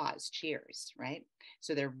 applause, cheers, right?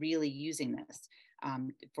 So they're really using this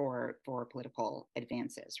for political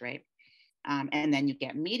advances, right? And then you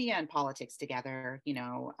get media and politics together, you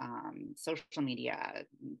know, social media,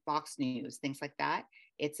 Fox News, things like that.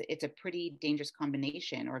 It's a pretty dangerous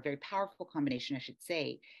combination, or a very powerful combination, I should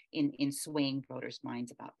say, in swaying voters'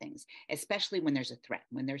 minds about things, especially when there's a threat,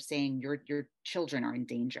 when they're saying your children are in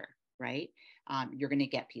danger, right? You're going to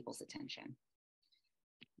get people's attention.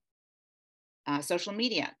 Social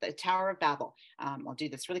media, the Tower of Babel. I'll do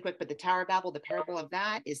this really quick, but the Tower of Babel, the parable of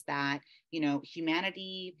that is that, you know,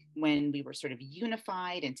 humanity, when we were sort of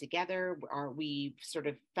unified and together, we sort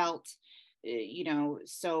of felt, you know,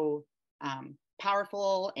 so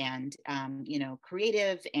powerful and, you know,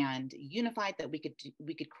 creative and unified that we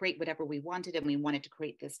could create whatever we wanted, and we wanted to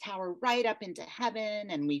create this tower right up into heaven,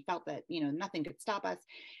 and we felt that, you know, nothing could stop us.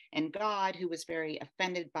 And God, who was very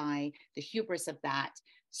offended by the hubris of that,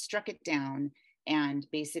 struck it down and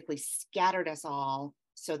basically scattered us all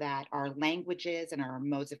so that our languages and our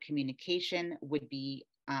modes of communication would be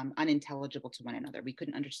unintelligible to one another. We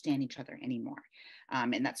couldn't understand each other anymore.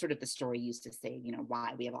 And that's sort of the story used to say, you know,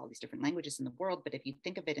 why we have all these different languages in the world. But if you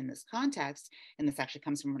think of it in this context, and this actually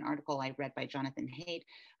comes from an article I read by Jonathan Haidt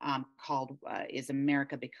called Is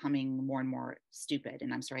America Becoming More and More Stupid?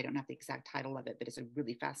 And I'm sorry, I don't have the exact title of it, but it's a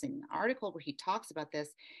really fascinating article where he talks about this,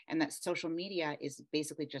 and that social media is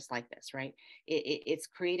basically just like this, right? It's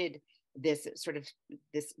created this sort of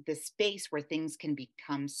this space where things can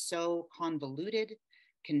become so convoluted,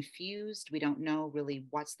 confused. We don't know really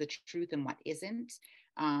what's the truth and what isn't.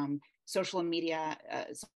 Social media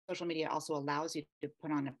also allows you to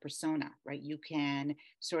put on a persona, right? You can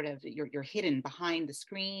sort of, you're hidden behind the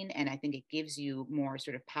screen, and I think it gives you more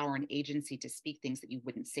sort of power and agency to speak things that you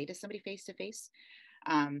wouldn't say to somebody face to face.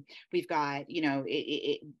 We've got, you know,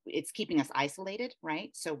 it's keeping us isolated, right?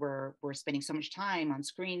 So we're spending so much time on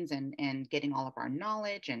screens and getting all of our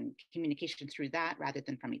knowledge and communication through that rather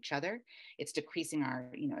than from each other. It's decreasing our,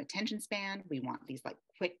 you know, attention span. We want these like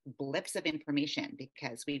quick blips of information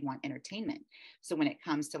because we want entertainment. So when it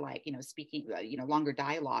comes to like, you know, speaking, you know, longer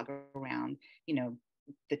dialogue around, you know,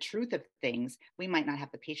 the truth of things, we might not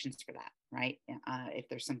have the patience for that, right? If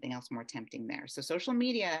there's something else more tempting there. So social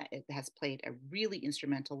media, it has played a really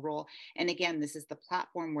instrumental role. And again, this is the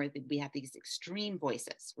platform where we have these extreme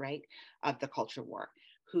voices, right, of the culture war,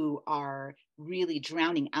 who are really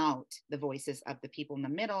drowning out the voices of the people in the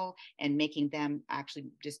middle and making them actually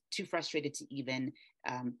just too frustrated to even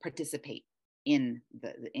participate in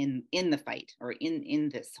the fight or in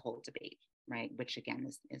this whole debate, right? Which again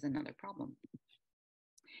is another problem.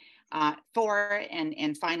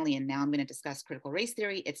 And finally, and now I'm going to discuss critical race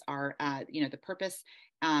theory. It's our, the purpose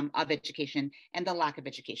of education and the lack of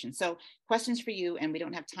education. So questions for you, and we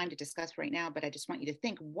don't have time to discuss right now, but I just want you to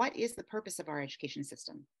think, what is the purpose of our education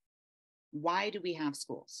system? Why do we have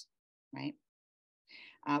schools, right?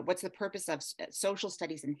 What's the purpose of social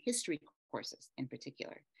studies and history courses in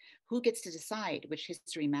particular? Who gets to decide which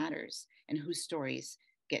history matters and whose stories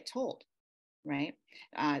get told? Right?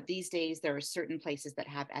 These days, there are certain places that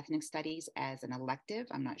have ethnic studies as an elective.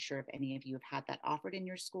 I'm not sure if any of you have had that offered in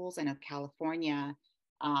your schools. I know California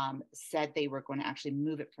said they were going to actually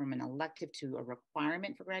move it from an elective to a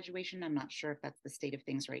requirement for graduation. I'm not sure if that's the state of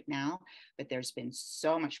things right now, but there's been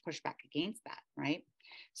so much pushback against that, right?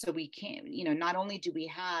 So we can't, not only do we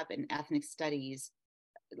have an ethnic studies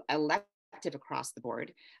elective across the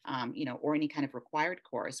board, or any kind of required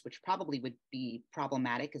course, which probably would be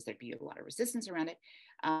problematic because there'd be a lot of resistance around it.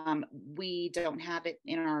 We don't have it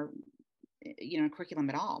in our, curriculum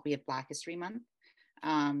at all. We have Black History Month,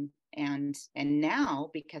 and now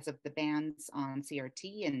because of the bans on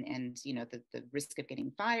CRT and the risk of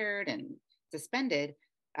getting fired and suspended,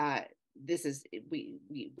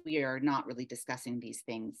 we are not really discussing these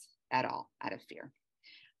things at all out of fear.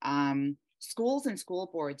 Schools and school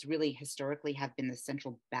boards really historically have been the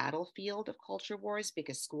central battlefield of culture wars,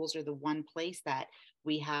 because schools are the one place that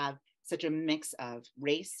we have such a mix of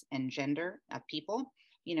race and gender of people,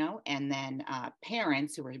 and then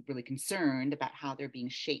parents who are really concerned about how they're being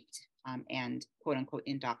shaped and quote unquote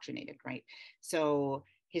indoctrinated, right? So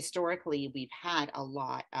historically, we've had a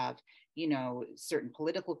lot of certain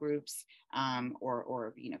political groups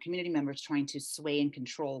or community members trying to sway and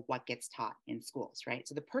control what gets taught in schools, right?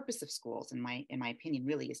 So the purpose of schools, in my opinion,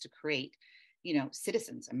 really is to create,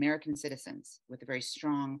 citizens, American citizens with a very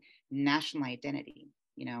strong national identity,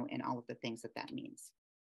 and all of the things that means.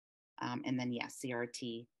 And then yes,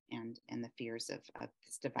 CRT and the fears of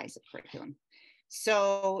this divisive curriculum.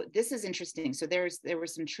 So this is interesting. So there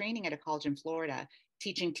was some training at a college in Florida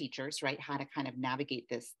teaching teachers, right, how to kind of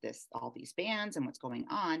navigate all these bans and what's going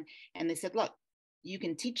on. And they said, look, you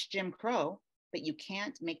can teach Jim Crow, but you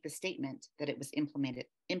can't make the statement that it was implemented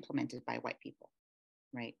by white people,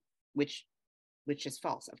 right? Which is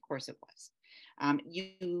false. Of course it was.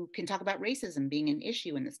 You can talk about racism being an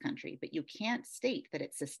issue in this country, but you can't state that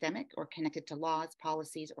it's systemic or connected to laws,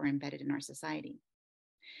 policies, or embedded in our society.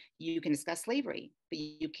 You can discuss slavery, but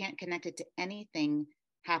you can't connect it to anything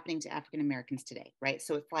happening to African Americans today, right?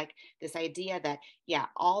 So it's like this idea that, yeah,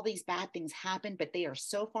 all these bad things happen, but they are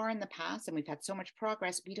so far in the past and we've had so much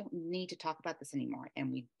progress, we don't need to talk about this anymore.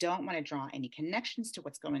 And we don't want to draw any connections to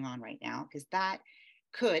what's going on right now, because that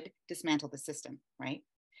could dismantle the system, right?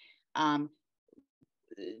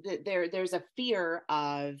 There's a fear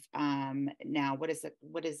of now, what is it?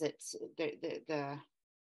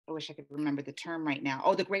 I wish I could remember the term right now.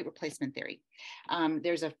 Oh, the Great Replacement Theory.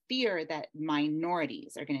 There's a fear that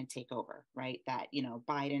minorities are going to take over, right? That,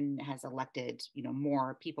 Biden has elected,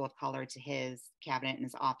 more people of color to his cabinet and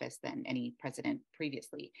his office than any president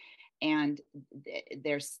previously. And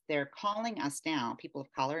they're calling us now, people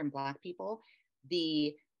of color and Black people,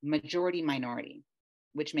 the majority minority,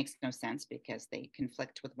 which makes no sense because they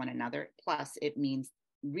conflict with one another. Plus, it means,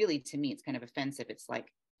 really, to me, it's kind of offensive. It's like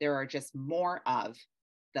there are just more of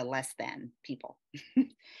the less than people.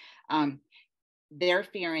 They're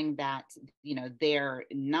fearing that, their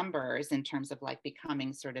numbers in terms of like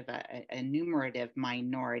becoming sort of a enumerative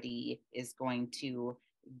minority is going to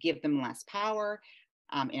give them less power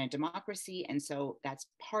in a democracy. And so that's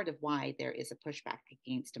part of why there is a pushback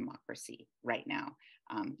against democracy right now,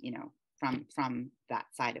 from that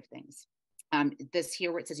side of things. This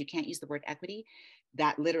here where it says you can't use the word equity,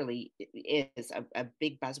 that literally is a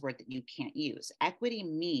big buzzword that you can't use. Equity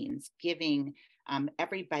means giving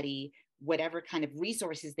everybody whatever kind of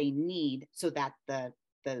resources they need so that the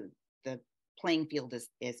playing field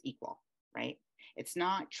is equal, right? It's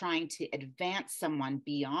not trying to advance someone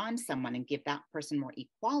beyond someone and give that person more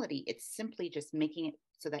equality. It's simply just making it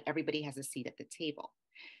so that everybody has a seat at the table.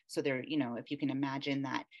 So there, if you can imagine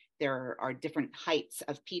that there are different heights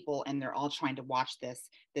of people and they're all trying to watch this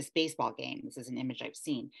baseball game. This is an image I've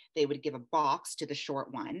seen. They would give a box to the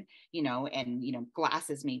short one, and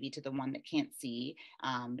glasses maybe to the one that can't see.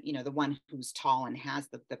 The one who's tall and has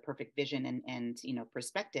the perfect vision and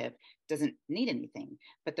perspective doesn't need anything,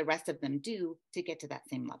 but the rest of them do to get to that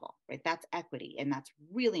same level, right? That's equity, and that's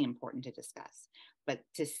really important to discuss. But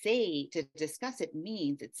to discuss it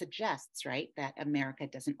means, it suggests, right, that America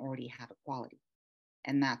doesn't already have equality.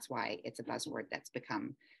 And that's why it's a buzzword that's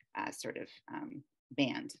become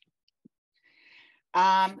banned.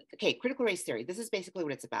 Okay, critical race theory. This is basically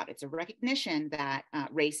what it's about. It's a recognition that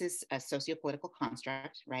race is a sociopolitical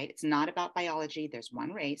construct, right? It's not about biology. There's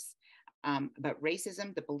one race. But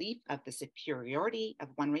racism, the belief of the superiority of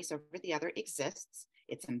one race over the other, exists.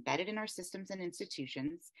 It's embedded in our systems and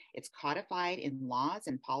institutions. It's codified in laws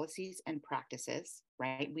and policies and practices,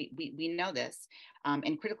 right? We know this.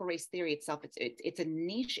 And critical race theory itself, it's a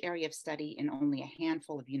niche area of study in only a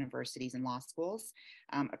handful of universities and law schools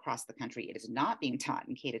across the country. It is not being taught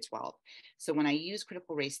in K-12. So when I use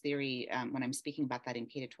critical race theory, when I'm speaking about that in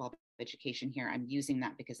K-12 education here, I'm using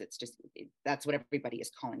that because that's what everybody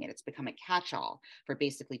is calling it. It's become a catch-all for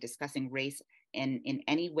basically discussing race in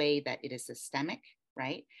any way that it is systemic,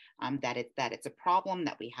 right? That it's a problem,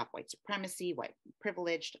 that we have white supremacy, white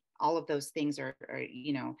privileged, all of those things are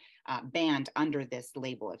banned under this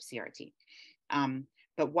label of CRT.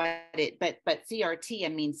 But CRT,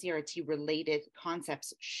 CRT related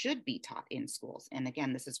concepts should be taught in schools. And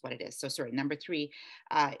again, this is what it is. So sorry, number 3,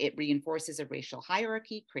 it reinforces a racial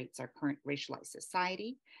hierarchy, creates our current racialized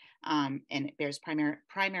society, and it bears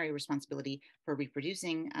primary responsibility for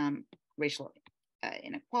reproducing racial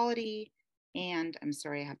inequality. And I'm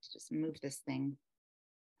sorry, I have to just move this thing.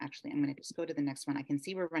 Actually, I'm going to just go to the next one. I can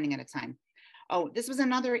see we're running out of time. Oh, this was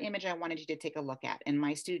another image I wanted you to take a look at, and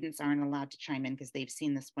my students aren't allowed to chime in because they've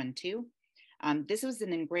seen this one too. This was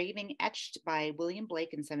an engraving etched by William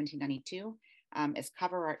Blake in 1792 as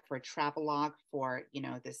cover art for a travelogue for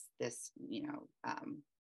this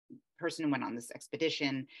person who went on this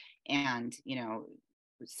expedition and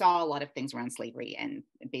saw a lot of things around slavery. And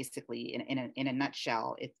basically in a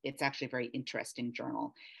nutshell, it's actually a very interesting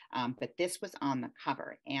journal. But this was on the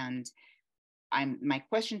cover. And my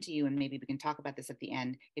question to you, and maybe we can talk about this at the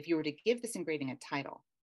end, if you were to give this engraving a title,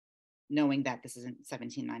 knowing that this is in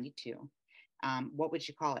 1792, what would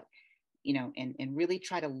you call it? And really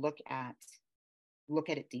try to look at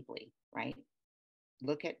it deeply, right?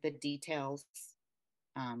 Look at the details,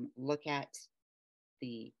 look at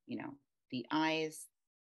the eyes,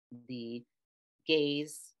 the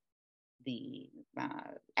gaze, the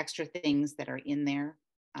extra things that are in there.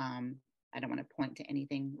 I don't want to point to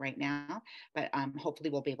anything right now, but hopefully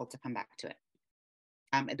we'll be able to come back to it.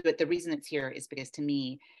 But the reason it's here is because to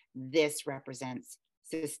me, this represents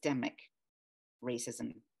systemic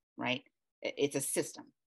racism, right? It's a system.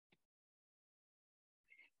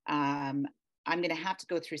 I'm going to have to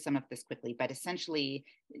go through some of this quickly, but essentially,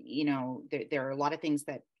 there are a lot of things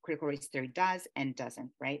that critical race theory does and doesn't,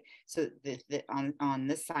 right? So on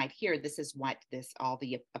this side here, this is what all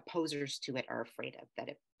the opposers to it are afraid of, that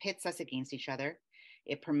it pits us against each other.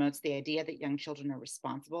 It promotes the idea that young children are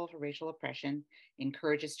responsible for racial oppression,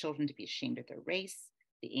 encourages children to be ashamed of their race.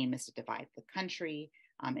 The aim is to divide the country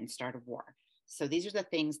and start a war. So these are the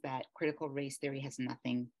things that critical race theory has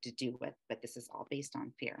nothing to do with, but this is all based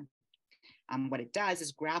on fear. What it does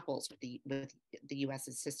is grapples with the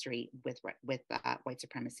US's history with white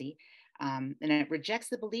supremacy, and it rejects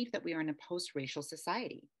the belief that we are in a post-racial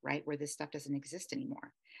society, right, where this stuff doesn't exist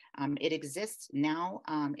anymore. It exists now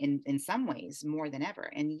in some ways more than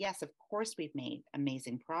ever. And yes, of course, we've made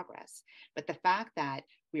amazing progress, but the fact that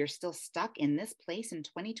we are still stuck in this place in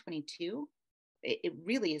 2022, it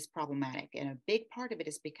really is problematic. And a big part of it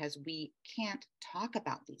is because we can't talk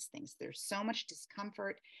about these things. There's so much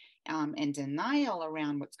discomfort and denial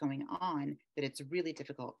around what's going on that it's really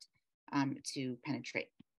difficult to penetrate.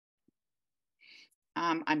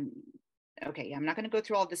 I'm not going to go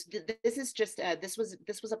through all this. This is just this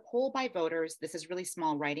was a poll by voters. This is really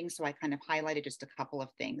small writing, so I kind of highlighted just a couple of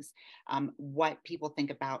things. What people think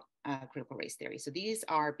about critical race theory. So these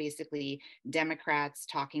are basically Democrats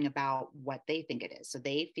talking about what they think it is. So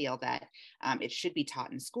they feel that it should be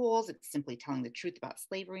taught in schools. It's simply telling the truth about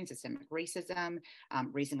slavery and systemic racism,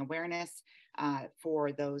 raising awareness.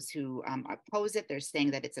 For those who oppose it, they're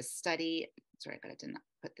saying that it's a study. Sorry, I did not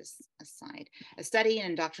put this aside. A study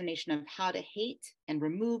and indoctrination of how to hate and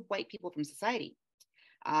remove white people from society.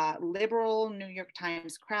 Liberal New York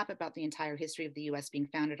Times crap about the entire history of the US being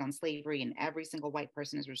founded on slavery and every single white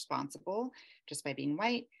person is responsible just by being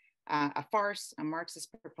white. Racism, racial hierarchy, a farce, a Marxist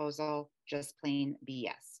proposal, just plain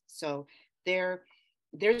BS. So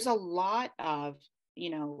there's a lot of,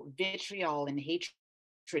 vitriol and hatred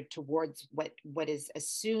towards what is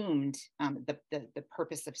assumed the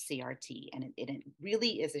purpose of CRT. And it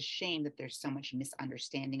really is a shame that there's so much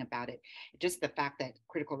misunderstanding about it. Just the fact that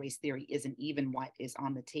critical race theory isn't even what is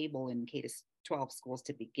on the table in K-12 schools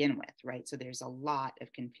to begin with, right? So there's a lot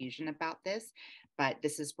of confusion about this, but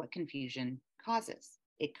this is what confusion causes.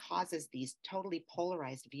 It causes these totally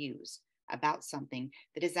polarized views about something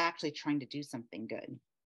that is actually trying to do something good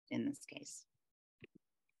in this case.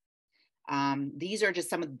 These are just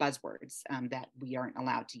some of the buzzwords that we aren't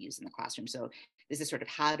allowed to use in the classroom. So this is sort of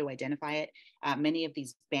how to identify it. Many of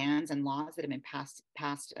these bans and laws that have been passed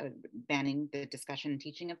banning the discussion and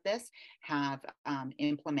teaching of this have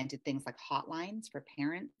implemented things like hotlines for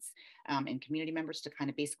parents and community members to kind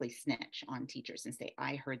of basically snitch on teachers and say,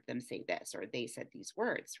 I heard them say this, or they said these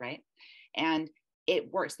words, right? And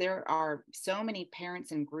it works. There are so many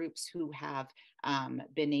parents and groups who have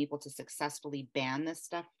been able to successfully ban this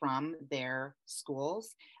stuff from their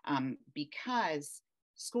schools because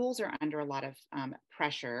schools are under a lot of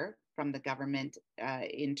pressure from the government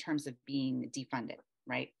in terms of being defunded,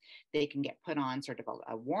 right? They can get put on sort of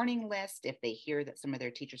a warning list if they hear that some of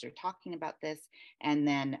their teachers are talking about this, and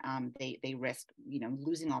then they risk,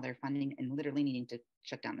 losing all their funding and literally needing to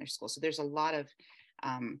shut down their school. So there's a lot of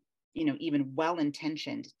even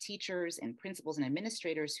well-intentioned teachers and principals and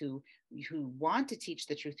administrators who want to teach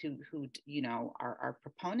the truth, who are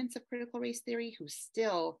proponents of critical race theory, who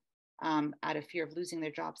still, out of fear of losing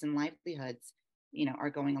their jobs and livelihoods, are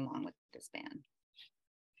going along with this ban.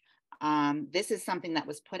 This is something that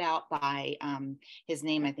was put out by, his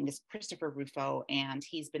name I think is Christopher Rufo, and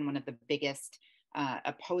he's been one of the biggest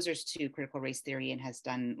opposers to critical race theory and has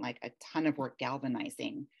done like a ton of work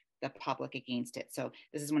galvanizing the public against it. So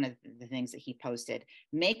this is one of the things that he posted.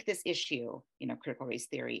 Make this issue, critical race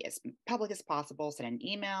theory, as public as possible. Send an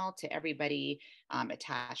email to everybody,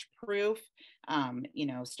 attach proof,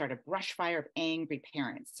 start a brush fire of angry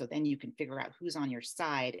parents. So then you can figure out who's on your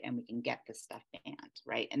side and we can get this stuff banned,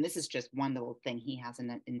 right? And this is just one little thing. He has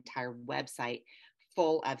an entire website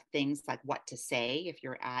full of things like what to say if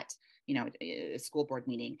you're at a school board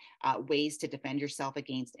meeting, ways to defend yourself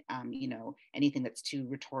against, anything that's too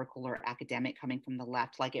rhetorical or academic coming from the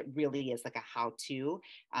left. Like it really is like a how-to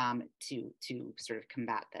to sort of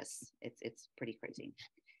combat this. It's pretty crazy.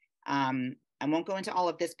 I won't go into all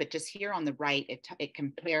of this, but just here on the right, it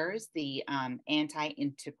compares the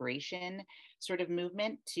anti-integration sort of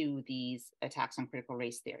movement to these attacks on critical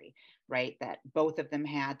race theory, right? That both of them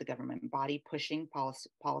had the government body pushing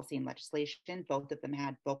policy and legislation. Both of them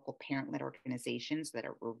had vocal parent-led organizations that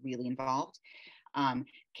were really involved,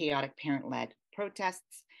 chaotic parent-led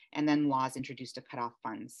protests, and then laws introduced to cut off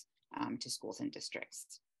funds to schools and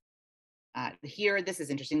districts. Here, this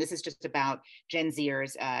is interesting. This is just about Gen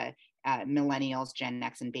Zers, millennials, Gen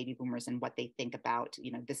X, and baby boomers, and what they think about,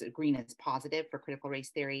 this green is positive for critical race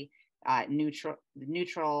theory,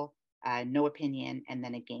 neutral, no opinion, and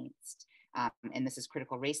then against. And this is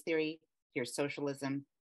critical race theory. Here's socialism,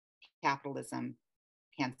 capitalism,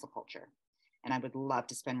 cancel culture. And I would love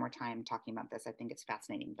to spend more time talking about this. I think it's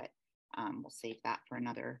fascinating, but we'll save that for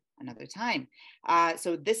another time.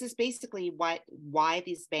 So this is basically why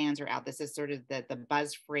these bans are out. This is sort of the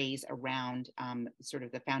buzz phrase around sort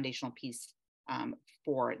of the foundational piece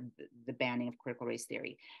for the banning of critical race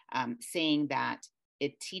theory, saying that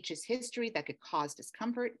it teaches history that could cause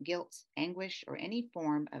discomfort, guilt, anguish, or any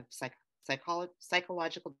form of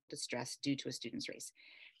psychological distress due to a student's race.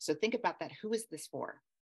 So think about that. Who is this for?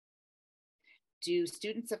 Do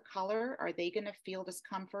students of color, are they going to feel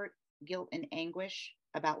discomfort, guilt, and anguish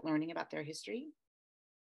about learning about their history?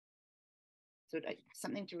 So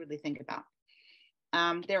something to really think about.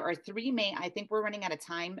 There are three main, I think we're running out of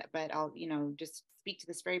time, but I'll just speak to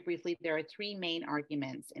this very briefly. There are three main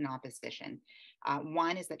arguments in opposition.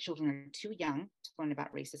 One is that children are too young to learn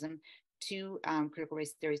about racism. Two, critical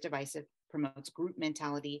race theory is divisive, promotes group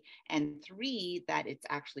mentality. And three, that it's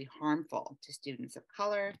actually harmful to students of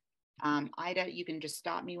color. Ida, you can just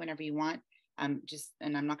stop me whenever you want. And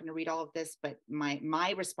I'm not going to read all of this, but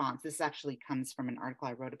my response, this actually comes from an article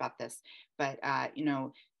I wrote about this, but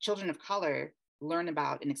children of color learn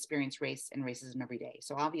about and experience race and racism every day.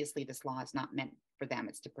 So obviously this law is not meant for them.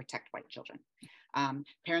 It's to protect white children.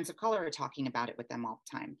 Parents of color are talking about it with them all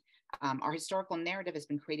the time. Our historical narrative has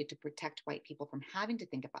been created to protect white people from having to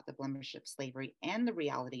think about the blemish of slavery and the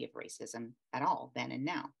reality of racism at all, then and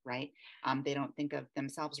now, right? They don't think of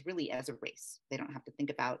themselves really as a race. They don't have to think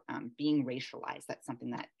about being racialized. That's something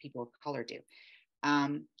that people of color do.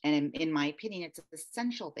 And in my opinion, it's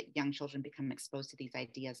essential that young children become exposed to these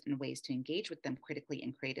ideas and ways to engage with them critically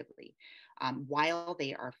and creatively while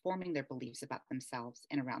they are forming their beliefs about themselves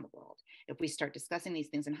and around the world. If we start discussing these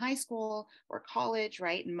things in high school or college,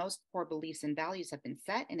 right, and most core beliefs and values have been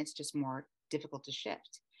set, and it's just more difficult to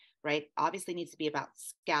shift, right? Obviously, it needs to be about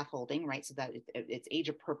scaffolding, right, so that it's age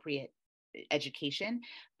appropriate education,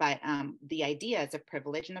 but the ideas of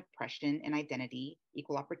privilege and oppression and identity,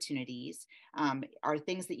 equal opportunities, are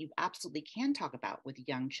things that you absolutely can talk about with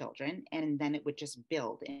young children, and then it would just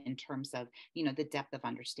build in terms of, you know, the depth of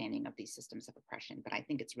understanding of these systems of oppression. But I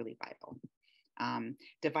think it's really vital.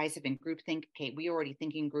 Divisive and groupthink. Okay, we already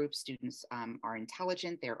think in groups. Students are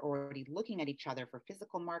intelligent. They're already looking at each other for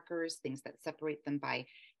physical markers, things that separate them by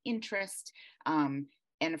interest.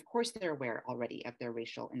 And of course, they're aware already of their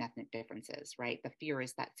racial and ethnic differences, right? The fear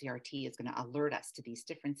is that CRT is going to alert us to these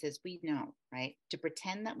differences. We know, right? To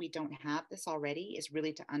pretend that we don't have this already is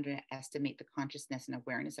really to underestimate the consciousness and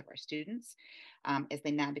awareness of our students as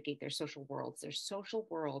they navigate their social worlds. Their social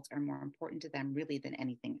worlds are more important to them really than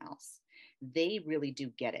anything else. They really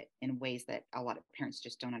do get it in ways that a lot of parents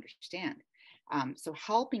just don't understand. So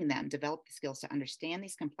helping them develop the skills to understand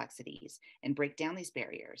these complexities and break down these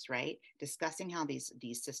barriers, right? Discussing how these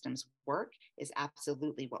systems work is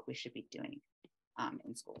absolutely what we should be doing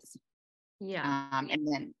in schools. Yeah. And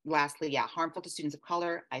then lastly, yeah, harmful to students of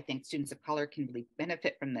color. I think students of color can really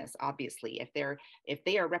benefit from this, obviously, if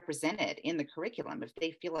they are represented in the curriculum, if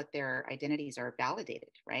they feel like their identities are validated,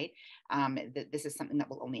 right? This is something that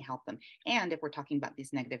will only help them. And if we're talking about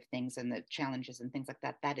these negative things and the challenges and things like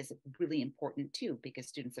that, that is really important too, because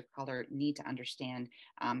students of color need to understand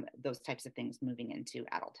those types of things moving into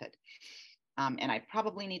adulthood. And I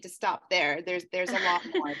probably need to stop there. There's a lot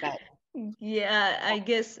more, but yeah, I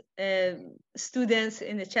guess students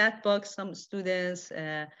in the chat box, some students,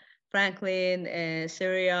 Franklin,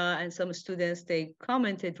 Syria, and some students, they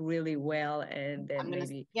commented really well, and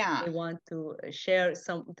maybe they want to share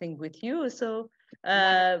something with you. So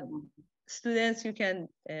students, you can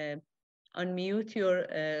unmute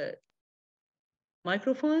your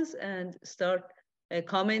microphones and start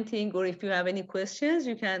commenting, or if you have any questions,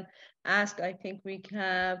 you can ask. I think we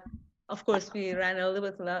have, of course, we ran a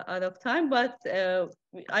little bit out of time, but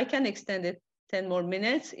I can extend it 10 more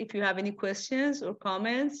minutes. If you have any questions or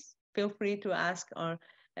comments, feel free to ask our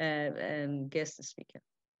guest speaker.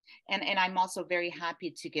 And I'm also very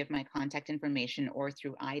happy to give my contact information, or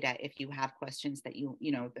through Ida, if you have questions that you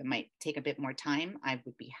know that might take a bit more time, I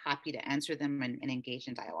would be happy to answer them and engage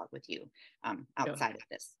in dialogue with you outside of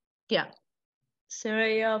this. Yeah.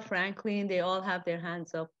 Syria, Franklin, they all have their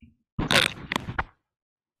hands up.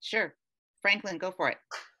 Sure. Franklin, go for it.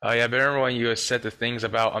 Oh yeah, but remember when you said the things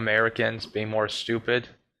about Americans being more stupid?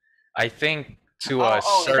 I think to a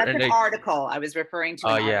certain... that's an article I was referring to.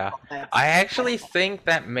 Oh yeah. I actually think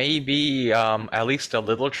that may be at least a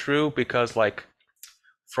little true, because like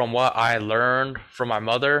from what I learned from my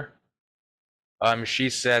mother, she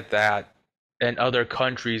said that in other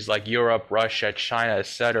countries like Europe, Russia, China,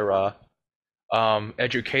 etc.,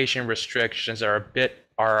 education restrictions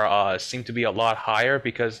are seem to be a lot higher,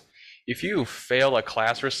 because if you fail a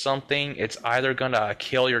class or something, it's either gonna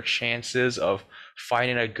kill your chances of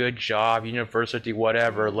finding a good job, university,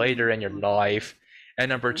 whatever, later in your life. And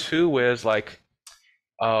number two is like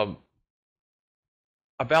about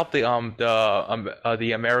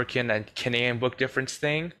the American and Canadian book difference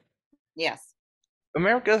thing. Yes.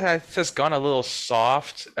 America has just gone a little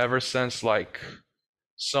soft ever since like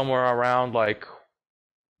somewhere around like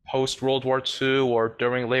post World War II or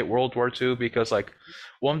during late World War II, because like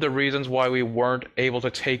one of the reasons why we weren't able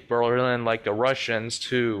to take Berlin like the Russians,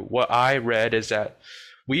 to what I read, is that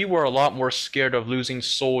we were a lot more scared of losing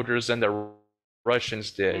soldiers than the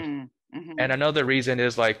Russians did. Mm-hmm. And another reason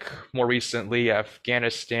is like more recently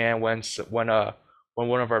Afghanistan, when one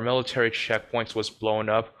of our military checkpoints was blown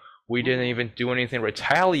up, we didn't even do anything to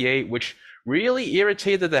retaliate, which really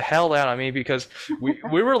irritated the hell out of me, because we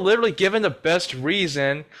were literally given the best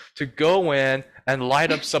reason to go in and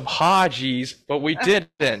light up some hajis, but we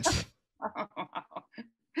didn't.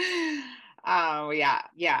 Oh yeah.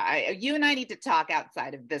 You and I need to talk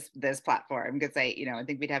outside of this platform, because I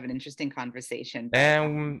think we'd have an interesting conversation.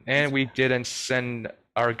 And we didn't send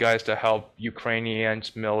our guys to help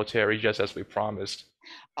Ukrainians military, just as we promised.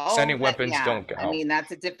 Sending weapons don't count. I mean, that's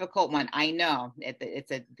a difficult one. I know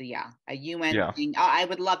it's a UN thing. I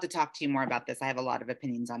would love to talk to you more about this. I have a lot of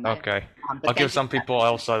opinions on that. Okay, I'll give some people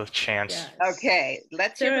else a chance. Yes. Okay,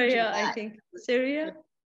 let's hear from Jeanette. I think Syria.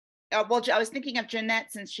 Well, I was thinking of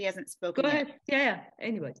Jeanette since she hasn't spoken. Go ahead. Yeah.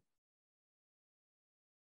 Anyway,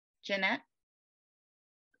 Jeanette.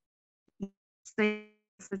 say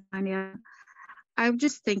for Tanya. I'm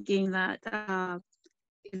just thinking that,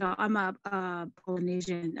 I'm a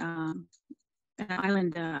Polynesian an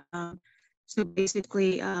islander. So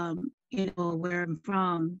basically, where I'm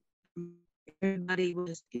from, everybody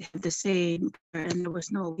was the same, and there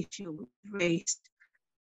was no issue with race.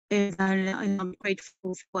 And I'm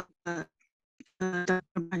grateful for what Dr.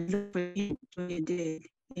 Martin did.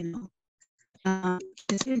 At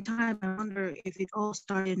the same time, I wonder if it all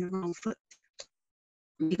started in the wrong foot,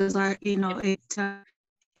 because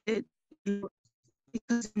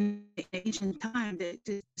because in ancient time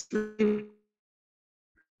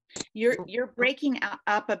You're breaking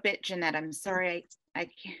up a bit, Jeanette. I'm sorry, I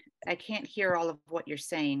can't hear all of what you're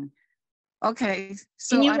saying. Okay,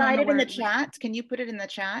 so can you write it in the chat? Can you put it in the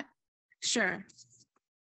chat? Sure.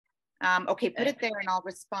 Okay, put it there and I'll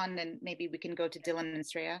respond, and maybe we can go to Dylan and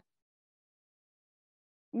Sreya.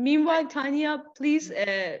 Meanwhile, Tanya, please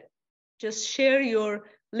just share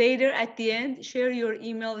later at the end, share your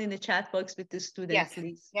email in the chat box with the students, yes.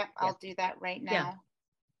 please. Yep, I'll do that right now. Yeah.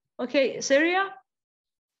 Okay, Sreya?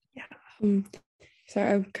 Yeah. Sorry,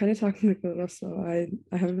 I'm kind of talking like a little slow. I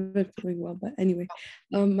haven't been feeling well, but anyway,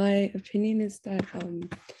 my opinion is that,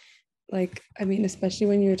 especially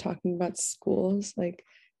when you're talking about schools, like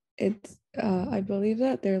it's, I believe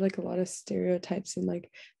that there are like a lot of stereotypes in like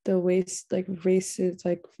the ways, like races,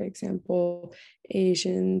 like for example,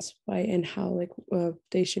 Asians, white, and how like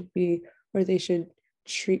they should be, or they should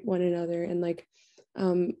treat one another. And like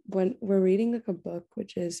when we're reading like a book,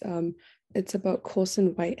 which is it's about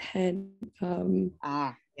Colson Whitehead,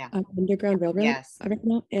 Underground Railroad, yes. right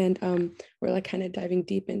now, and we're like kind of diving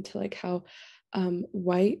deep into like how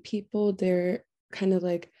white people, they're kind of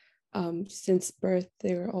like since birth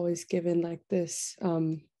they were always given like this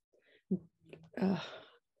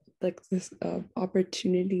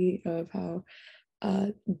opportunity of how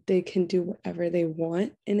they can do whatever they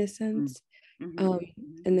want in a sense. And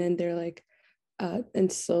then they're like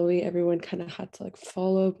and slowly everyone kind of had to like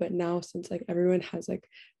follow, but now since like everyone has like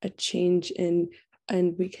a change in,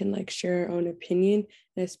 and we can like share our own opinion,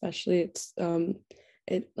 and especially it's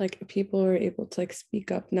it like people are able to like speak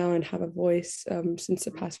up now and have a voice since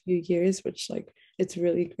the past few years, which like it's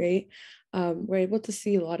really great. We're able to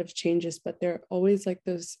see a lot of changes, but there are always like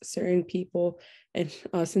those certain people, and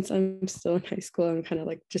since I'm still in high school, I'm kind of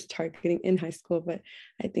like just targeting in high school, but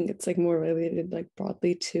I think it's like more related like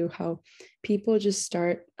broadly to how people just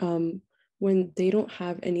start when they don't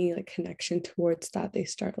have any like connection towards that, they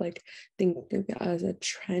start like thinking of it as a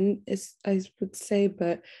trend, is I would say,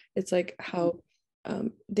 but it's like how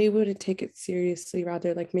they wouldn't take it seriously,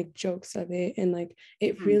 rather like make jokes of it. And like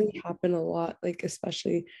it really happened a lot, like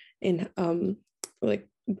especially in like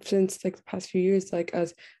since like the past few years, like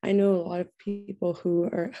as I know a lot of people who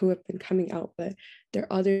have been coming out, but there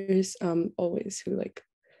are others always who like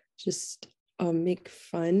just make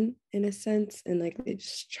fun in a sense, and like they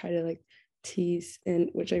just try to like tease, and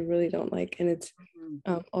which I really don't like. And it's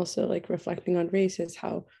also like reflecting on race is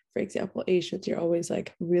how, for example, Asians, you're always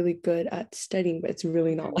like really good at studying, but it's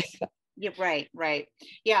really not like that. Yeah, right.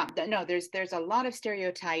 Yeah, no, there's a lot of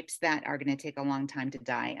stereotypes that are going to take a long time to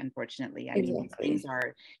die, unfortunately. I mean, these things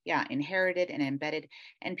are, inherited and embedded.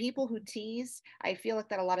 And people who tease, I feel like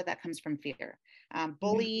that a lot of that comes from fear.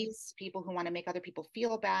 Bullies, people who want to make other people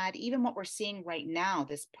feel bad, even what we're seeing right now,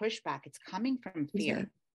 this pushback, it's coming from fear,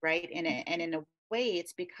 right? And in a way,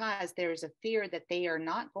 it's because there's a fear that they are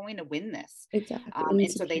not going to win this.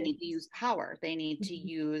 And so they need to use power. They need to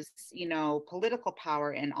use, political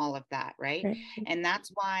power and all of that, right? And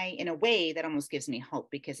that's why, in a way, that almost gives me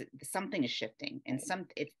hope, because something is shifting, and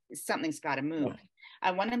something's got to move. I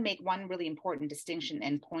want to make one really important distinction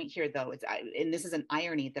and point here, though, and this is an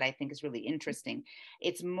irony that I think is really interesting.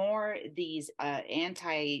 It's more these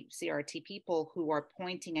anti-CRT people who are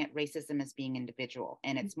pointing at racism as being individual,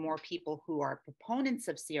 and it's more people who are proponents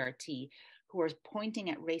of CRT who are pointing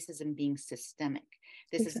at racism being systemic.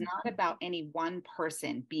 This is not about any one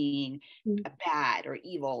person being bad or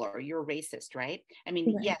evil or you're racist, right? I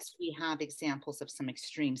mean, yes, we have examples of some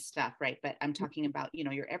extreme stuff, right? But I'm talking about,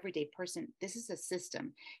 your everyday person. This is a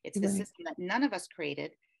system. It's the system that none of us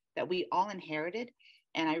created, that we all inherited.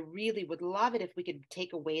 And I really would love it if we could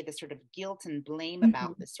take away the sort of guilt and blame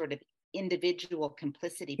about this sort of individual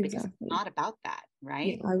complicity, because it's not about that,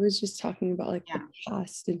 right? I was just talking about like the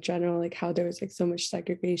past in general, like how there was like so much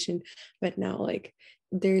segregation, but now like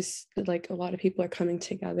there's like a lot of people are coming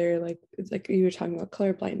together, like it's like you were talking about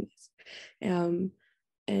colorblindness, and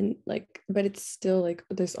like, but it's still like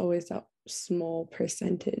there's always that small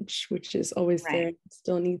percentage which is always there, and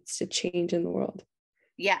still needs to change in the world.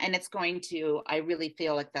 Yeah, and it's going to, I really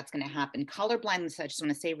feel like that's going to happen. Colorblindness, I just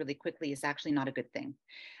want to say really quickly, is actually not a good thing.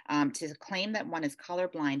 To claim that one is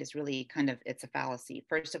colorblind is really kind of, it's a fallacy.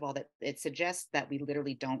 First of all, that it suggests that we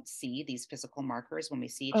literally don't see these physical markers when we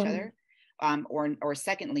see each other. Or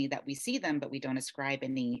secondly, that we see them, but we don't ascribe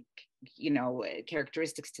any,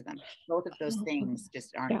 characteristics to them. Both of those things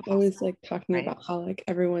just aren't possible. I was like talking right? about how like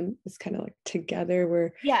everyone is kind of like together,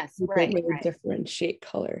 where Yes, people right, really right. differentiate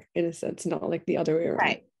color in a sense, not like the other way around.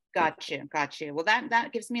 Right. Got you. Well, that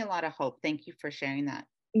gives me a lot of hope. Thank you for sharing that.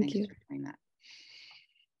 Thank you for sharing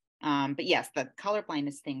that. But yes, the color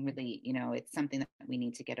blindness thing really, it's something that we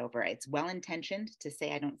need to get over. It's well-intentioned to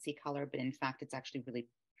say I don't see color, but in fact, it's actually really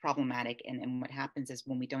problematic. And what happens is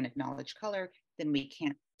when we don't acknowledge color, then we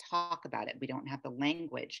can't talk about it. We don't have the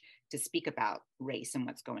language to speak about race and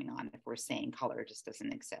what's going on if we're saying color just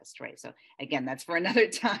doesn't exist, right? So again, that's for another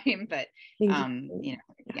time, but yeah.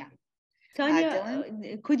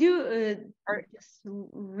 Tania, could you just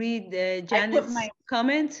read Janet's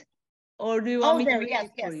comment, or do you want me to read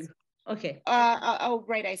it for you? Okay.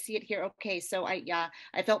 Right, I see it here. Okay, so I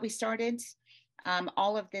felt we started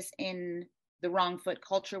all of this in the wrong foot.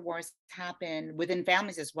 Culture wars happen within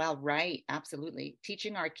families as well, right? Absolutely.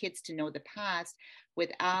 Teaching our kids to know the past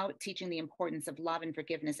without teaching the importance of love and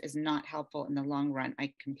forgiveness is not helpful in the long run.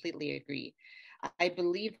 I completely agree. I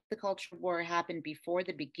believe the culture war happened before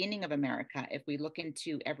the beginning of America. If we look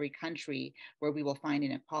into every country where we will find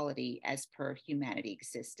inequality as per humanity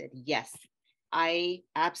existed. Yes, I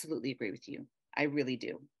absolutely agree with you. I really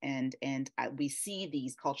do. And we see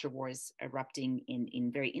these culture wars erupting in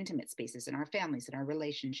very intimate spaces, in our families, in our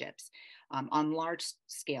relationships, on large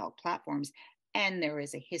scale platforms. And there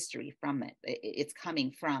is a history from it. It's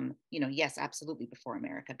coming from, yes, absolutely, before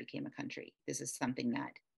America became a country. This is something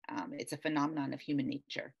that it's a phenomenon of human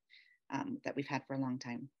nature that we've had for a long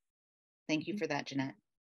time. Thank you for that, Jeanette.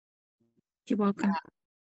 You're welcome.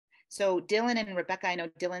 So Dylan and Rebecca, I know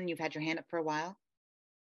Dylan, you've had your hand up for a while.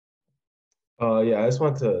 Yeah, I just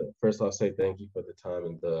want to first off say thank you for the time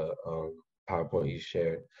and the PowerPoint you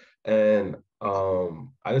shared. And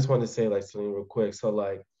I just want to say like something real quick. So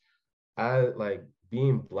like I like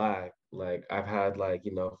being Black, like I've had like,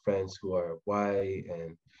 friends who are white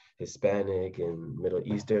and Hispanic and Middle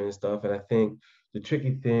Eastern and stuff. And I think the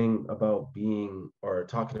tricky thing about being or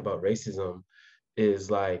talking about racism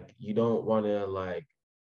is like you don't want to like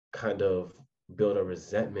kind of build a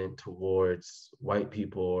resentment towards white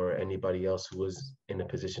people or anybody else who was in a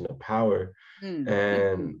position of power.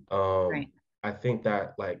 And right. I think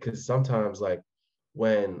that like, because sometimes like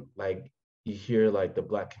when like you hear like the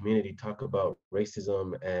Black community talk about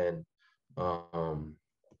racism and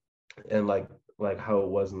like how it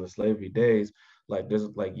was in the slavery days, like there's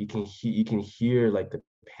like you can hear like the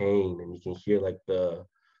pain, and you can hear like the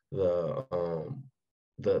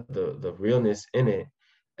realness in it.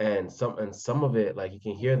 And some of it, like you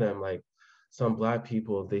can hear them, like some Black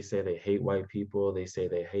people, they say they hate white people, they say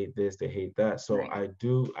they hate this, they hate that. So right.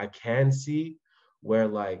 I can see where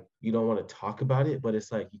like you don't want to talk about it, but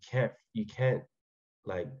it's like you can't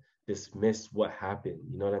like dismiss what happened.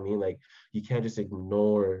 You know what I mean? Like you can't just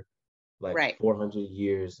ignore like right. 400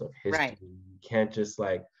 years of history. Right. You can't just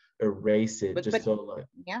like erase it so like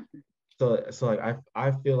yeah. So like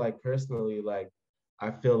I feel like personally, like I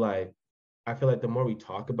feel like the more we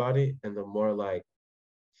talk about it and the more like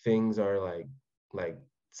things are like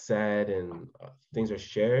said and things are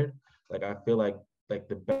shared, like I feel like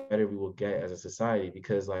the better we will get as a society.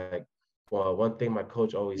 Because like, well, one thing my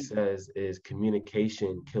coach always says is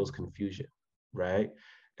communication kills confusion, right?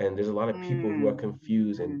 And there's a lot of people who are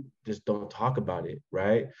confused and just don't talk about it,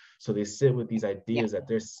 right? So they sit with these ideas that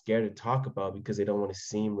they're scared to talk about because they don't want to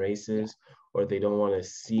seem racist or they don't want to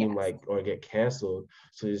seem like or get canceled,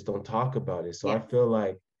 so they just don't talk about it. So I feel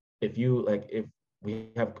like if we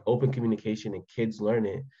have open communication and kids learn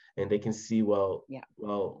it and they can see, well,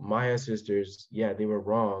 my ancestors, they were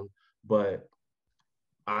wrong, but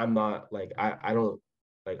I'm not like, I don't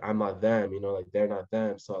like, I'm not them, like they're not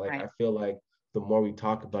them. So like, I feel like the more we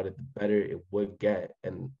talk about it, the better it would get.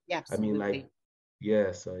 And I mean, like,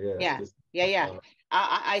 I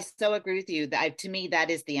so agree with you. That to me, that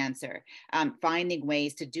is the answer. Finding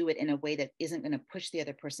ways to do it in a way that isn't going to push the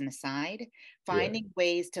other person aside. Finding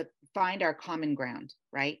ways to find our common ground.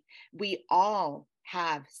 Right? We all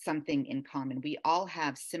have something in common. We all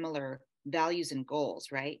have similar values and goals.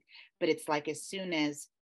 Right? But it's like as soon as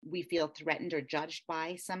we feel threatened or judged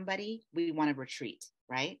by somebody, we want to retreat.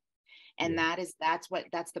 Right? And that's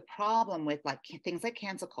the problem with like things like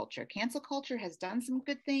cancel culture. Cancel culture has done some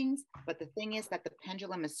good things, but the thing is that the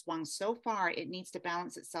pendulum has swung so far, it needs to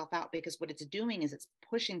balance itself out, because what it's doing is it's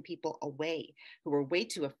pushing people away who are way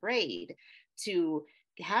too afraid to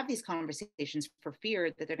have these conversations for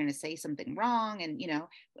fear that they're going to say something wrong. And, you know,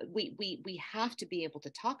 we have to be able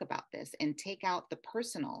to talk about this and take out the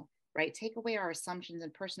personal, right? Take away our assumptions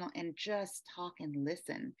and personal, and just talk and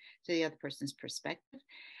listen to the other person's perspective.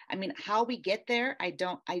 I mean, how we get there, I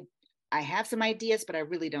have some ideas, but I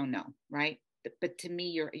really don't know, right? But to me,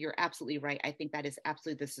 you're absolutely right. I think that is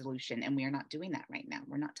absolutely the solution, and we are not doing that right now.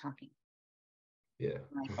 We're not talking. Yeah.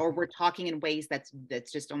 Right? Or we're talking in ways that's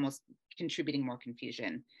just almost contributing more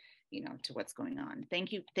confusion, you know, to what's going on.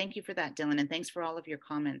 Thank you for that, Dylan, and thanks for all of your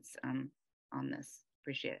comments on this.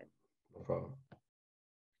 Appreciate it. No problem.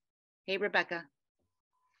 Hey, Rebecca.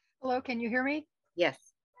 Hello, can you hear me? Yes.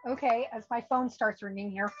 Okay, as my phone starts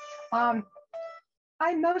ringing here.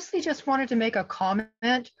 I mostly just wanted to make a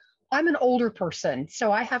comment. I'm an older person,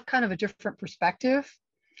 so I have kind of a different perspective.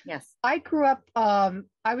 Yes. I grew up,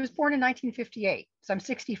 I was born in 1958, so I'm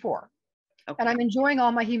 64. Okay. And I'm enjoying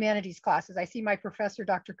all my humanities classes. I see my professor,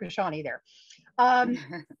 Dr. Kashani, there.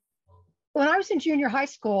 When I was in junior high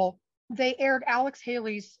school, they aired Alex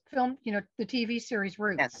Haley's film, you know, the TV series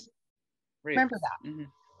Roots. Yes. Roots. Remember that? Mm-hmm.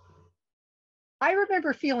 I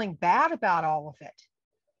remember feeling bad about all of it,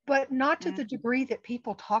 but not to the degree that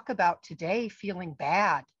people talk about today, feeling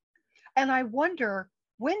bad. And I wonder,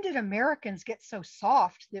 when did Americans get so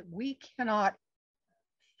soft that we cannot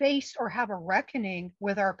face or have a reckoning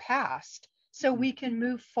with our past so we can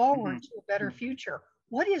move forward to a better future?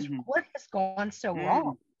 What has gone so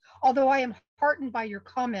wrong? Although I am heartened by your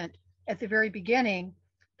comment at the very beginning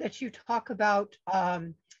that you talk about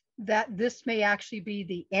that this may actually be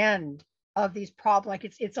the end of these problems,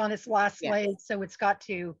 like it's on its last leg, so it's got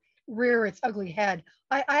to rear its ugly head.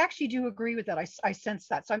 I actually do agree with that. I sense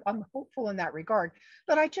that. So I'm hopeful in that regard.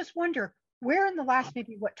 But I just wonder, where in the last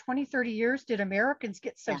maybe 20, 30 years did Americans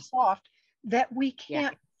get so soft that we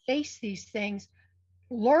can't face these things,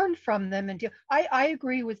 learn from them, and deal? I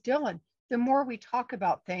agree with Dylan. The more we talk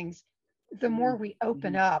about things, the more we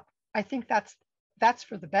open up. I think that's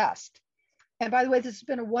for the best. And by the way, this has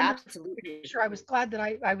been a wonderful lecture. I was glad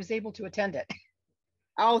that I was able to attend it.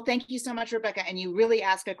 Oh, thank you so much, Rebecca. And you really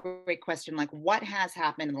ask a great question, like what has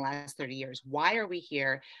happened in the last 30 years? Why are we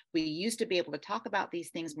here? We used to be able to talk about these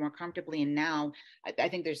things more comfortably. And now I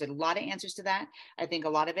think there's a lot of answers to that. I think a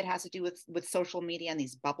lot of it has to do with social media and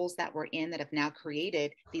these bubbles that we're in that have now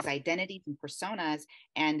created these identities and personas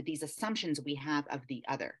and these assumptions we have of the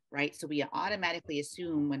other, right? So we automatically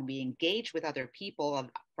assume when we engage with other people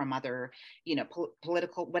from other, you know,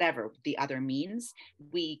 political, whatever the other means,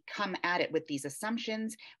 we come at it with these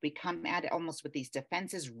assumptions. We come at it almost with these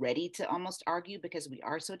defenses, ready to almost argue because we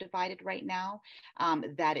are so divided right now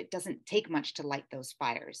that it doesn't take much to light those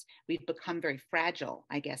fires. We've become very fragile,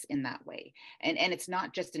 I guess, in that way. And it's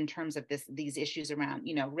not just in terms of these issues around,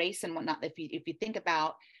 you know, race and whatnot. If you think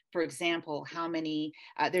about, for example, how many,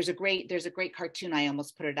 there's a great cartoon, I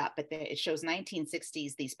almost put it up, but it shows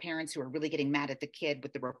 1960s, these parents who are really getting mad at the kid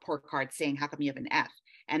with the report card saying, how come you have an F?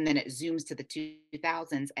 And then it zooms to the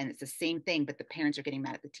 2000s and it's the same thing, but the parents are getting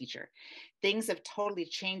mad at the teacher. Things have totally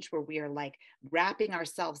changed where we are like wrapping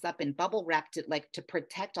ourselves up in bubble wrap to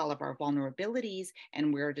protect all of our vulnerabilities.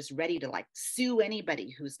 And we're just ready to like sue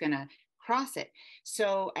anybody who's gonna cross it.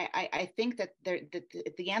 So I think that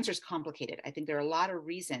the answer is complicated. I think there are a lot of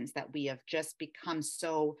reasons that we have just become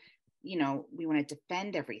so, you know, we want to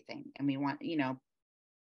defend everything and we want, you know,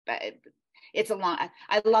 but it's a long,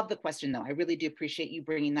 I love the question though. I really do appreciate you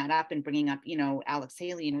bringing that up and bringing up, you know, Alex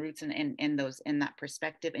Haley and Roots and those in that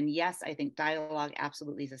perspective. And yes, I think dialogue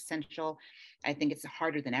absolutely is essential. I think it's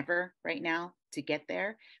harder than ever right now to get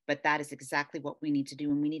there, but that is exactly what we need to do.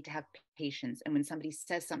 And we need to have patience. And when somebody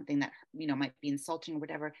says something that, you know, might be insulting or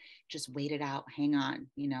whatever, just wait it out, hang on,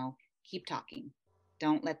 you know, keep talking.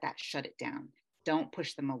 Don't let that shut it down. Don't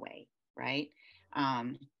push them away, right?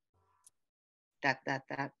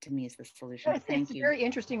 That to me is the solution. Thank you. It's very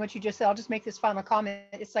interesting what you just said. I'll just make this final comment.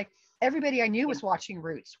 It's like everybody I knew was watching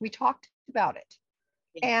Roots. We talked about it.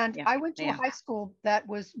 And I went to a high school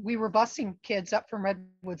we were busing kids up from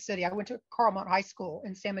Redwood City. I went to Carlmont High School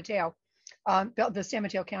in San Mateo, the San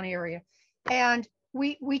Mateo County area. And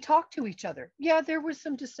we talked to each other. Yeah, there was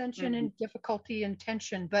some dissension and difficulty and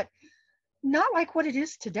tension, but not like what it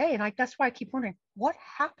is today. And that's why I keep wondering, what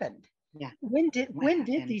happened? Yeah. When did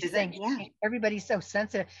these things change? Everybody's so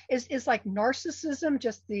sensitive. Is like narcissism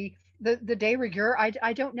just the de rigueur?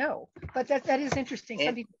 I don't know, but that is interesting.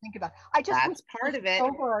 Some people think about. I just that's part of it.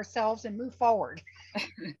 Over ourselves and move forward.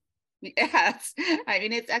 Yes, I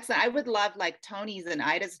mean, it's excellent. I would love like Tony's and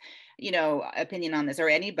Ida's, opinion on this, or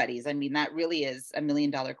anybody's. I mean, that really is $1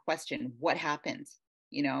 million question. What happens?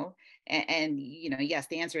 And yes,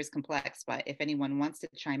 the answer is complex, but if anyone wants to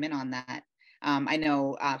chime in on that, I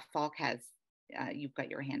know Falk has, you've got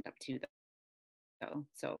your hand up too, though.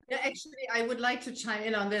 So yeah, actually, I would like to chime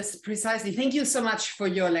in on this precisely. Thank you so much for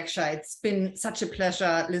your lecture. It's been such a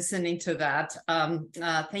pleasure listening to that.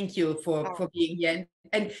 Thank you for being here.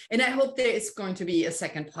 And I hope there is going to be a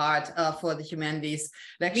second part for the Humanities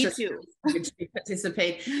Lecture Series, which we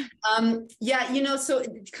participate. So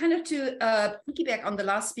kind of to piggyback on the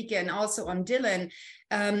last speaker and also on Dylan,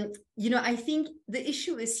 I think the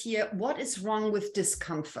issue is here, what is wrong with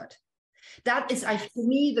discomfort? That is, for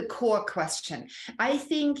me, the core question. I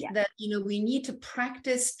think that, we need to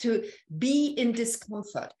practice to be in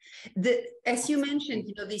discomfort. As you mentioned,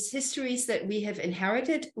 these histories that we have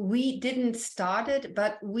inherited, we didn't start it,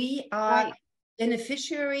 but we are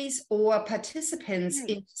beneficiaries or participants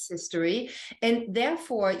in this history. And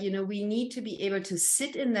therefore, we need to be able to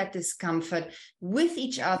sit in that discomfort with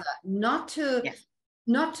each other, not to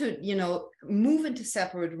move into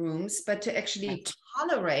separate rooms, but to actually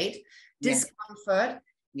tolerate discomfort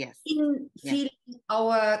in feeling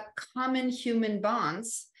our common human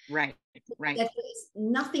bonds. Right. That there is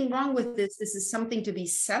nothing wrong with this. This is something to be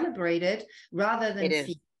celebrated rather than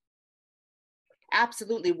fear.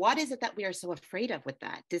 Absolutely. What is it that we are so afraid of with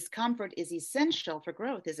that? Discomfort is essential for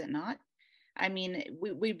growth, is it not? I mean,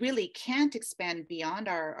 we really can't expand beyond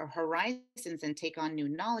our horizons and take on new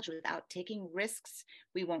knowledge without taking risks.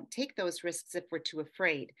 We won't take those risks if we're too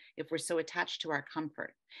afraid, if we're so attached to our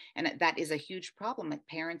comfort. And that is a huge problem. Like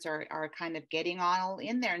parents are kind of getting all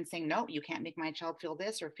in there and saying, no, you can't make my child feel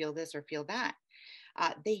this or feel that.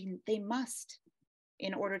 They must,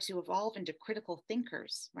 in order to evolve into critical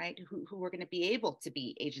thinkers, right? Who are going to be able to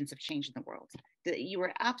be agents of change in the world. You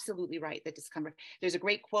are absolutely right, that discomfort. There's a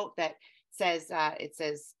great quote that says, I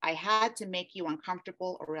had to make you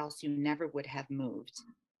uncomfortable or else you never would have moved.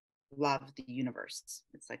 Love the universe.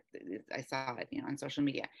 It's like, I saw it, on social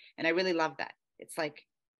media. And I really love that. It's like,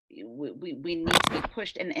 we need to be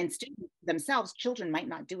pushed, and students themselves, children might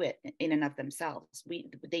not do it in and of themselves.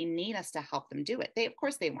 They need us to help them do it. Of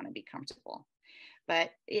course they want to be comfortable,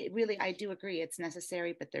 but it really, I do agree, it's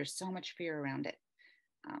necessary, but there's so much fear around it.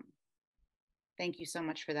 Thank you so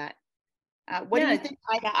much for that. What do you think?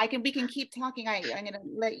 We can keep talking. I'm going to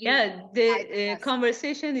let you. Yeah, the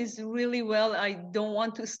conversation is really well. I don't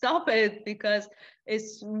want to stop it because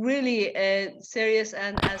it's really serious.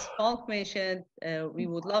 And as Falk mentioned, we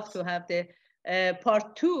would love to have the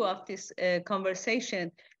part 2 of this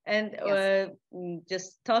conversation. And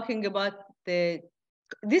just talking about the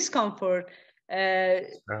discomfort, the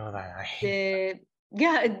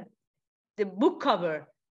book cover.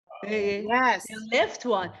 The left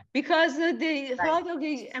one, because they thought,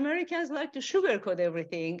 okay, Americans like to sugarcoat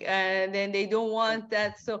everything, and then they don't want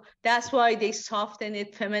that, so that's why they softened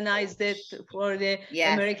it, feminized it for the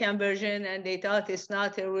American version, and they thought it's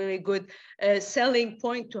not a really good selling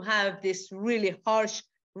point to have this really harsh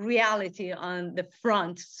reality on the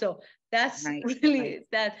front. So that's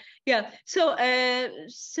that. So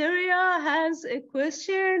Sarah has a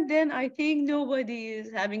question. Then I think nobody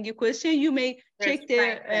is having a question. You may check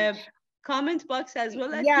the comment box as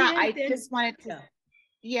well. I just wanted to.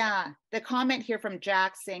 The comment here from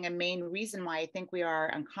Jack saying a main reason why I think we are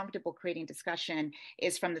uncomfortable creating discussion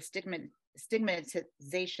is from the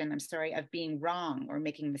stigmatization, of being wrong or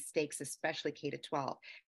making mistakes, especially K-12,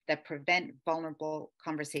 that prevent vulnerable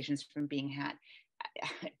conversations from being had.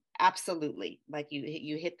 Absolutely. Like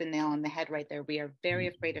you hit the nail on the head right there. We are very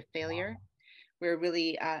afraid of failure. We're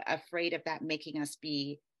really afraid of that making us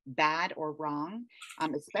be bad or wrong,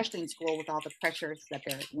 especially in school with all the pressures that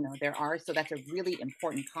there are. So that's a really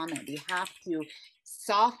important comment. We have to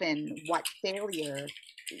soften what failure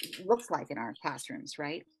looks like in our classrooms,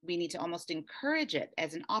 right? We need to almost encourage it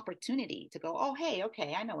as an opportunity to go, oh, hey,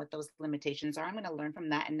 okay, I know what those limitations are. I'm going to learn from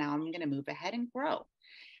that, and now I'm going to move ahead and grow.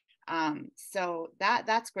 So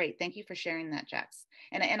that's great. Thank you for sharing that, Jax.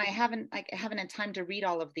 And I haven't had time to read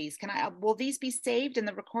all of these. Will these be saved in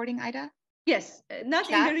the recording, Ida? Yes, not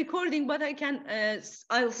in the recording, but I can.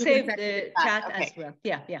 I'll save the chat as well.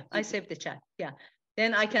 I saved the chat.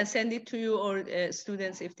 Then I can send it to you, or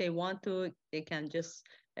students, if they want to, they can just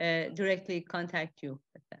directly contact you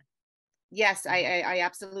with that. Yes, I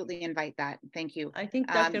absolutely invite that. Thank you. I think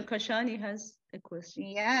Dr. Kashani has a question.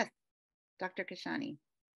 Yes, Dr. Kashani.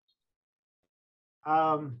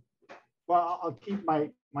 Well, I'll keep my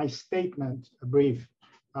statement brief.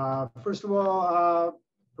 First of all,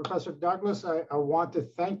 Professor Douglas, I want to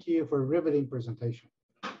thank you for a riveting presentation.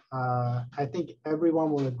 I think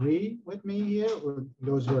everyone will agree with me here, or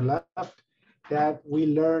those who are left, that we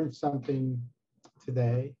learned something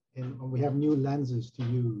today, and we have new lenses to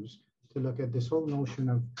use to look at this whole notion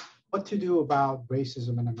of what to do about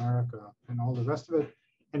racism in America and all the rest of it.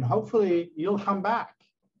 And hopefully you'll come back.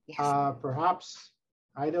 Yes. Perhaps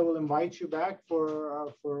Ida will invite you back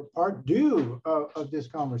for part two of this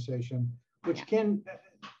conversation, which can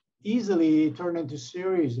easily turn into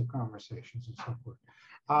series of conversations and so forth.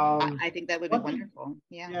 I think that would be wonderful.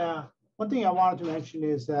 Yeah. One thing I wanted to mention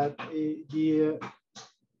is that the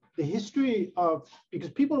history of, because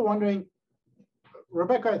people are wondering,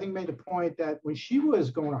 Rebecca, I think, made the point that when she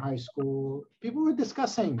was going to high school, people were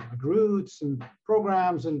discussing roots and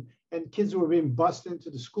programs, and kids were being bussed into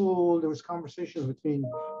the school. There was conversations between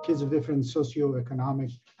kids of different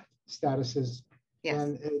socioeconomic statuses. Yes.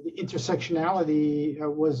 And the intersectionality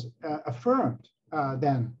was affirmed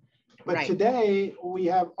then. But right. Today, we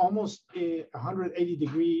have almost a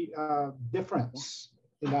 180-degree difference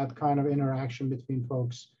in that kind of interaction between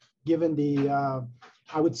folks, given the,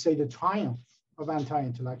 I would say, the triumph of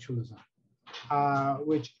anti-intellectualism,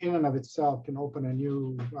 which in and of itself can open a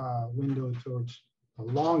new window towards a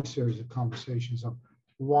long series of conversations of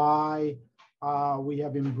why we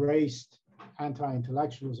have embraced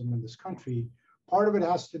anti-intellectualism in this country. Part of it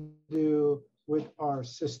has to do with our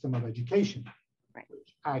system of education, right,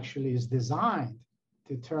 which actually is designed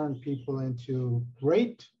to turn people into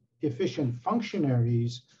great, efficient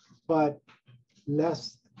functionaries, but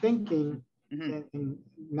less thinking and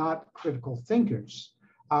not critical thinkers.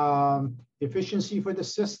 Efficiency for the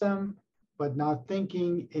system, but not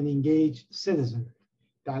thinking and engaged citizenry.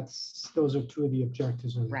 Those are two of the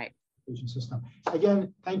objectives of the education system.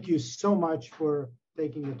 Again, thank you so much for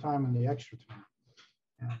taking the time and the extra time.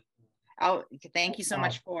 Yeah. Oh, thank you so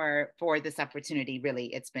much for this opportunity.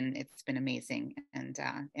 Really, it's been amazing, and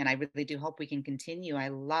I really do hope we can continue. I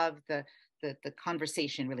love the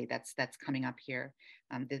conversation really that's coming up here.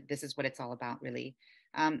 This is what it's all about, really.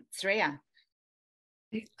 Sreya.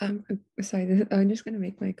 Sorry, I'm just going to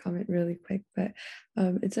make my comment really quick, but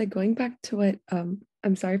it's like going back to what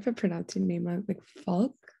I'm sorry for pronouncing your name, like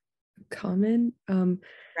Falk, common.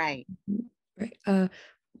 Right.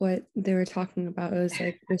 What they were talking about was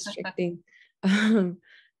like restricting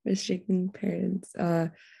restricting parents. I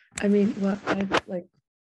mean, what I've like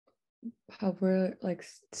how we're like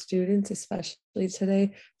students, especially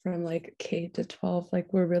today from like K to 12,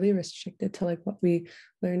 like we're really restricted to like what we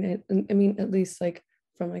learn. I mean, at least like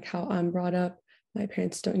from like how I'm brought up, my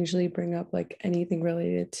parents don't usually bring up like anything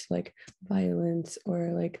related to like violence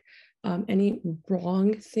or like any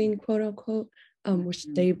wrong thing, quote unquote, which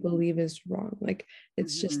they believe is wrong. Like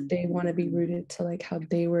it's just they want to be rooted to like how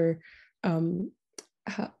they were,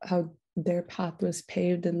 how their path was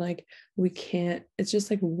paved, and like we can't. It's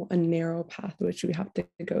just like a narrow path which we have to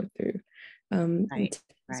go through, into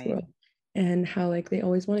this world, and how like they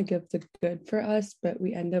always want to give the good for us, but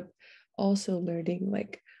we end up also learning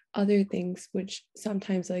like other things, which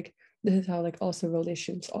sometimes like this is how like also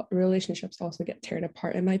relationships also get torn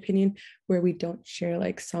apart, in my opinion, where we don't share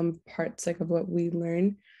like some parts like of what we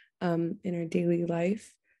learn in our daily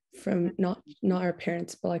life from not our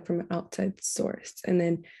parents, but like from an outside source. And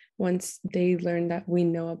then once they learn that we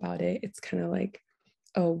know about it, it's kind of like,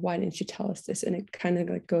 oh, why didn't you tell us this? And it kind of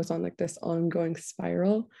like goes on like this ongoing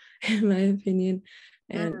spiral, in my opinion.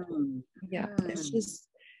 And it's just,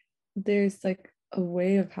 there's like a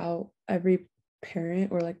way of how every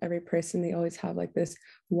parent or like every person, they always have like this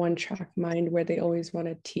one track mind where they always want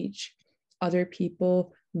to teach other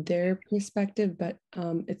people their perspective, but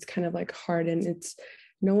it's kind of like hard, and it's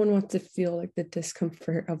no one wants to feel like the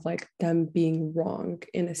discomfort of like them being wrong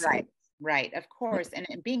in a sense. Right, of course. And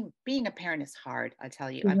being a parent is hard, I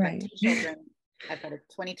tell you. I've got 2 children. I've got a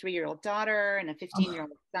 23-year-old daughter and a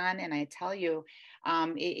 15-year-old son. And I tell you,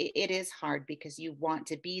 it is hard because you want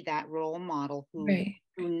to be that role model who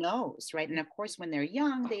knows, right? And of course, when they're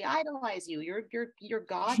young, they idolize you. You're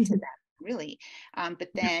God to them, really. But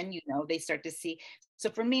then, they start to see. So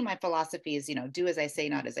for me, my philosophy is, do as I say,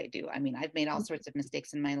 not as I do. I mean, I've made all sorts of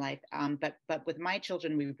mistakes in my life. But with my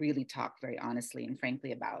children, we really talk very honestly and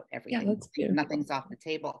frankly about everything. Yeah, that's beautiful. Nothing's off the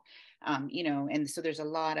table. And so there's a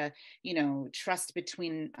lot of, trust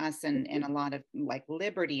between us and a lot of like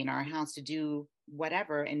liberty in our house to do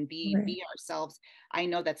whatever and be ourselves. I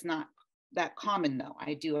know that's not that common, though.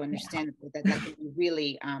 I do understand that can be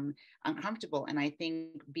really uncomfortable. And I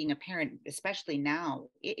think being a parent, especially now,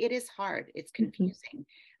 it is hard. It's confusing.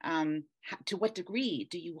 To what degree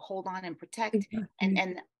do you hold on and protect?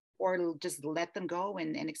 And or just let them go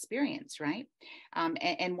and experience, right?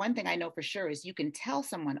 And one thing I know for sure is you can tell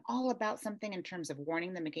someone all about something in terms of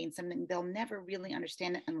warning them against something, they'll never really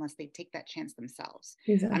understand it unless they take that chance themselves.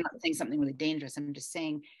 Exactly. I'm not saying something really dangerous. I'm just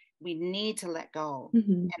saying we need to let go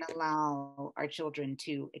Mm-hmm. and allow our children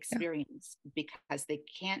to experience, because they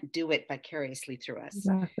can't do it vicariously through us.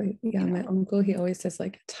 Exactly. Yeah, my uncle, he always says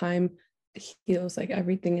like time heals like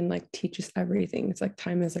everything and like teaches everything. It's like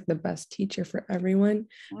time is like the best teacher for everyone,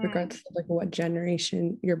 regardless of like what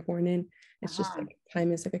generation you're born in. It's just like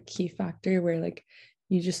time is like a key factor where like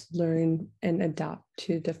you just learn and adapt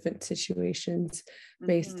to different situations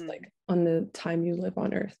based like on the time you live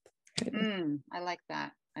on earth. I like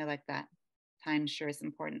that. I like that. Time sure is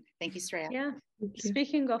important. Thank you, Shreya. Yeah.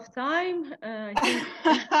 Speaking of time, I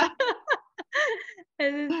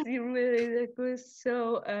think it's really good.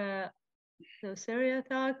 So, no Syria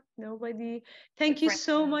talk, nobody. Thank you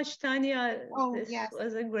so much, Tania. This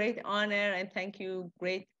was a great honor, and thank you.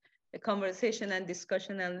 Great conversation and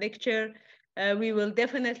discussion and lecture. We will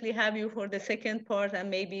definitely have you for the second part, and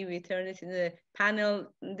maybe we turn it into a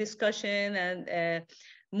panel discussion and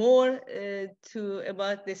more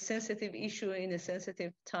about this sensitive issue in a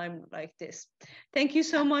sensitive time like this. Thank you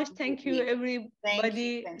so much. Thank you,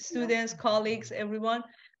 everybody, students, colleagues, everyone.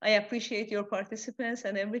 I appreciate your participants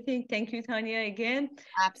and everything. Thank you, Tania, again.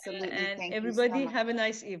 Absolutely. And thank everybody, you so much. have a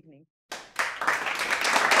nice evening.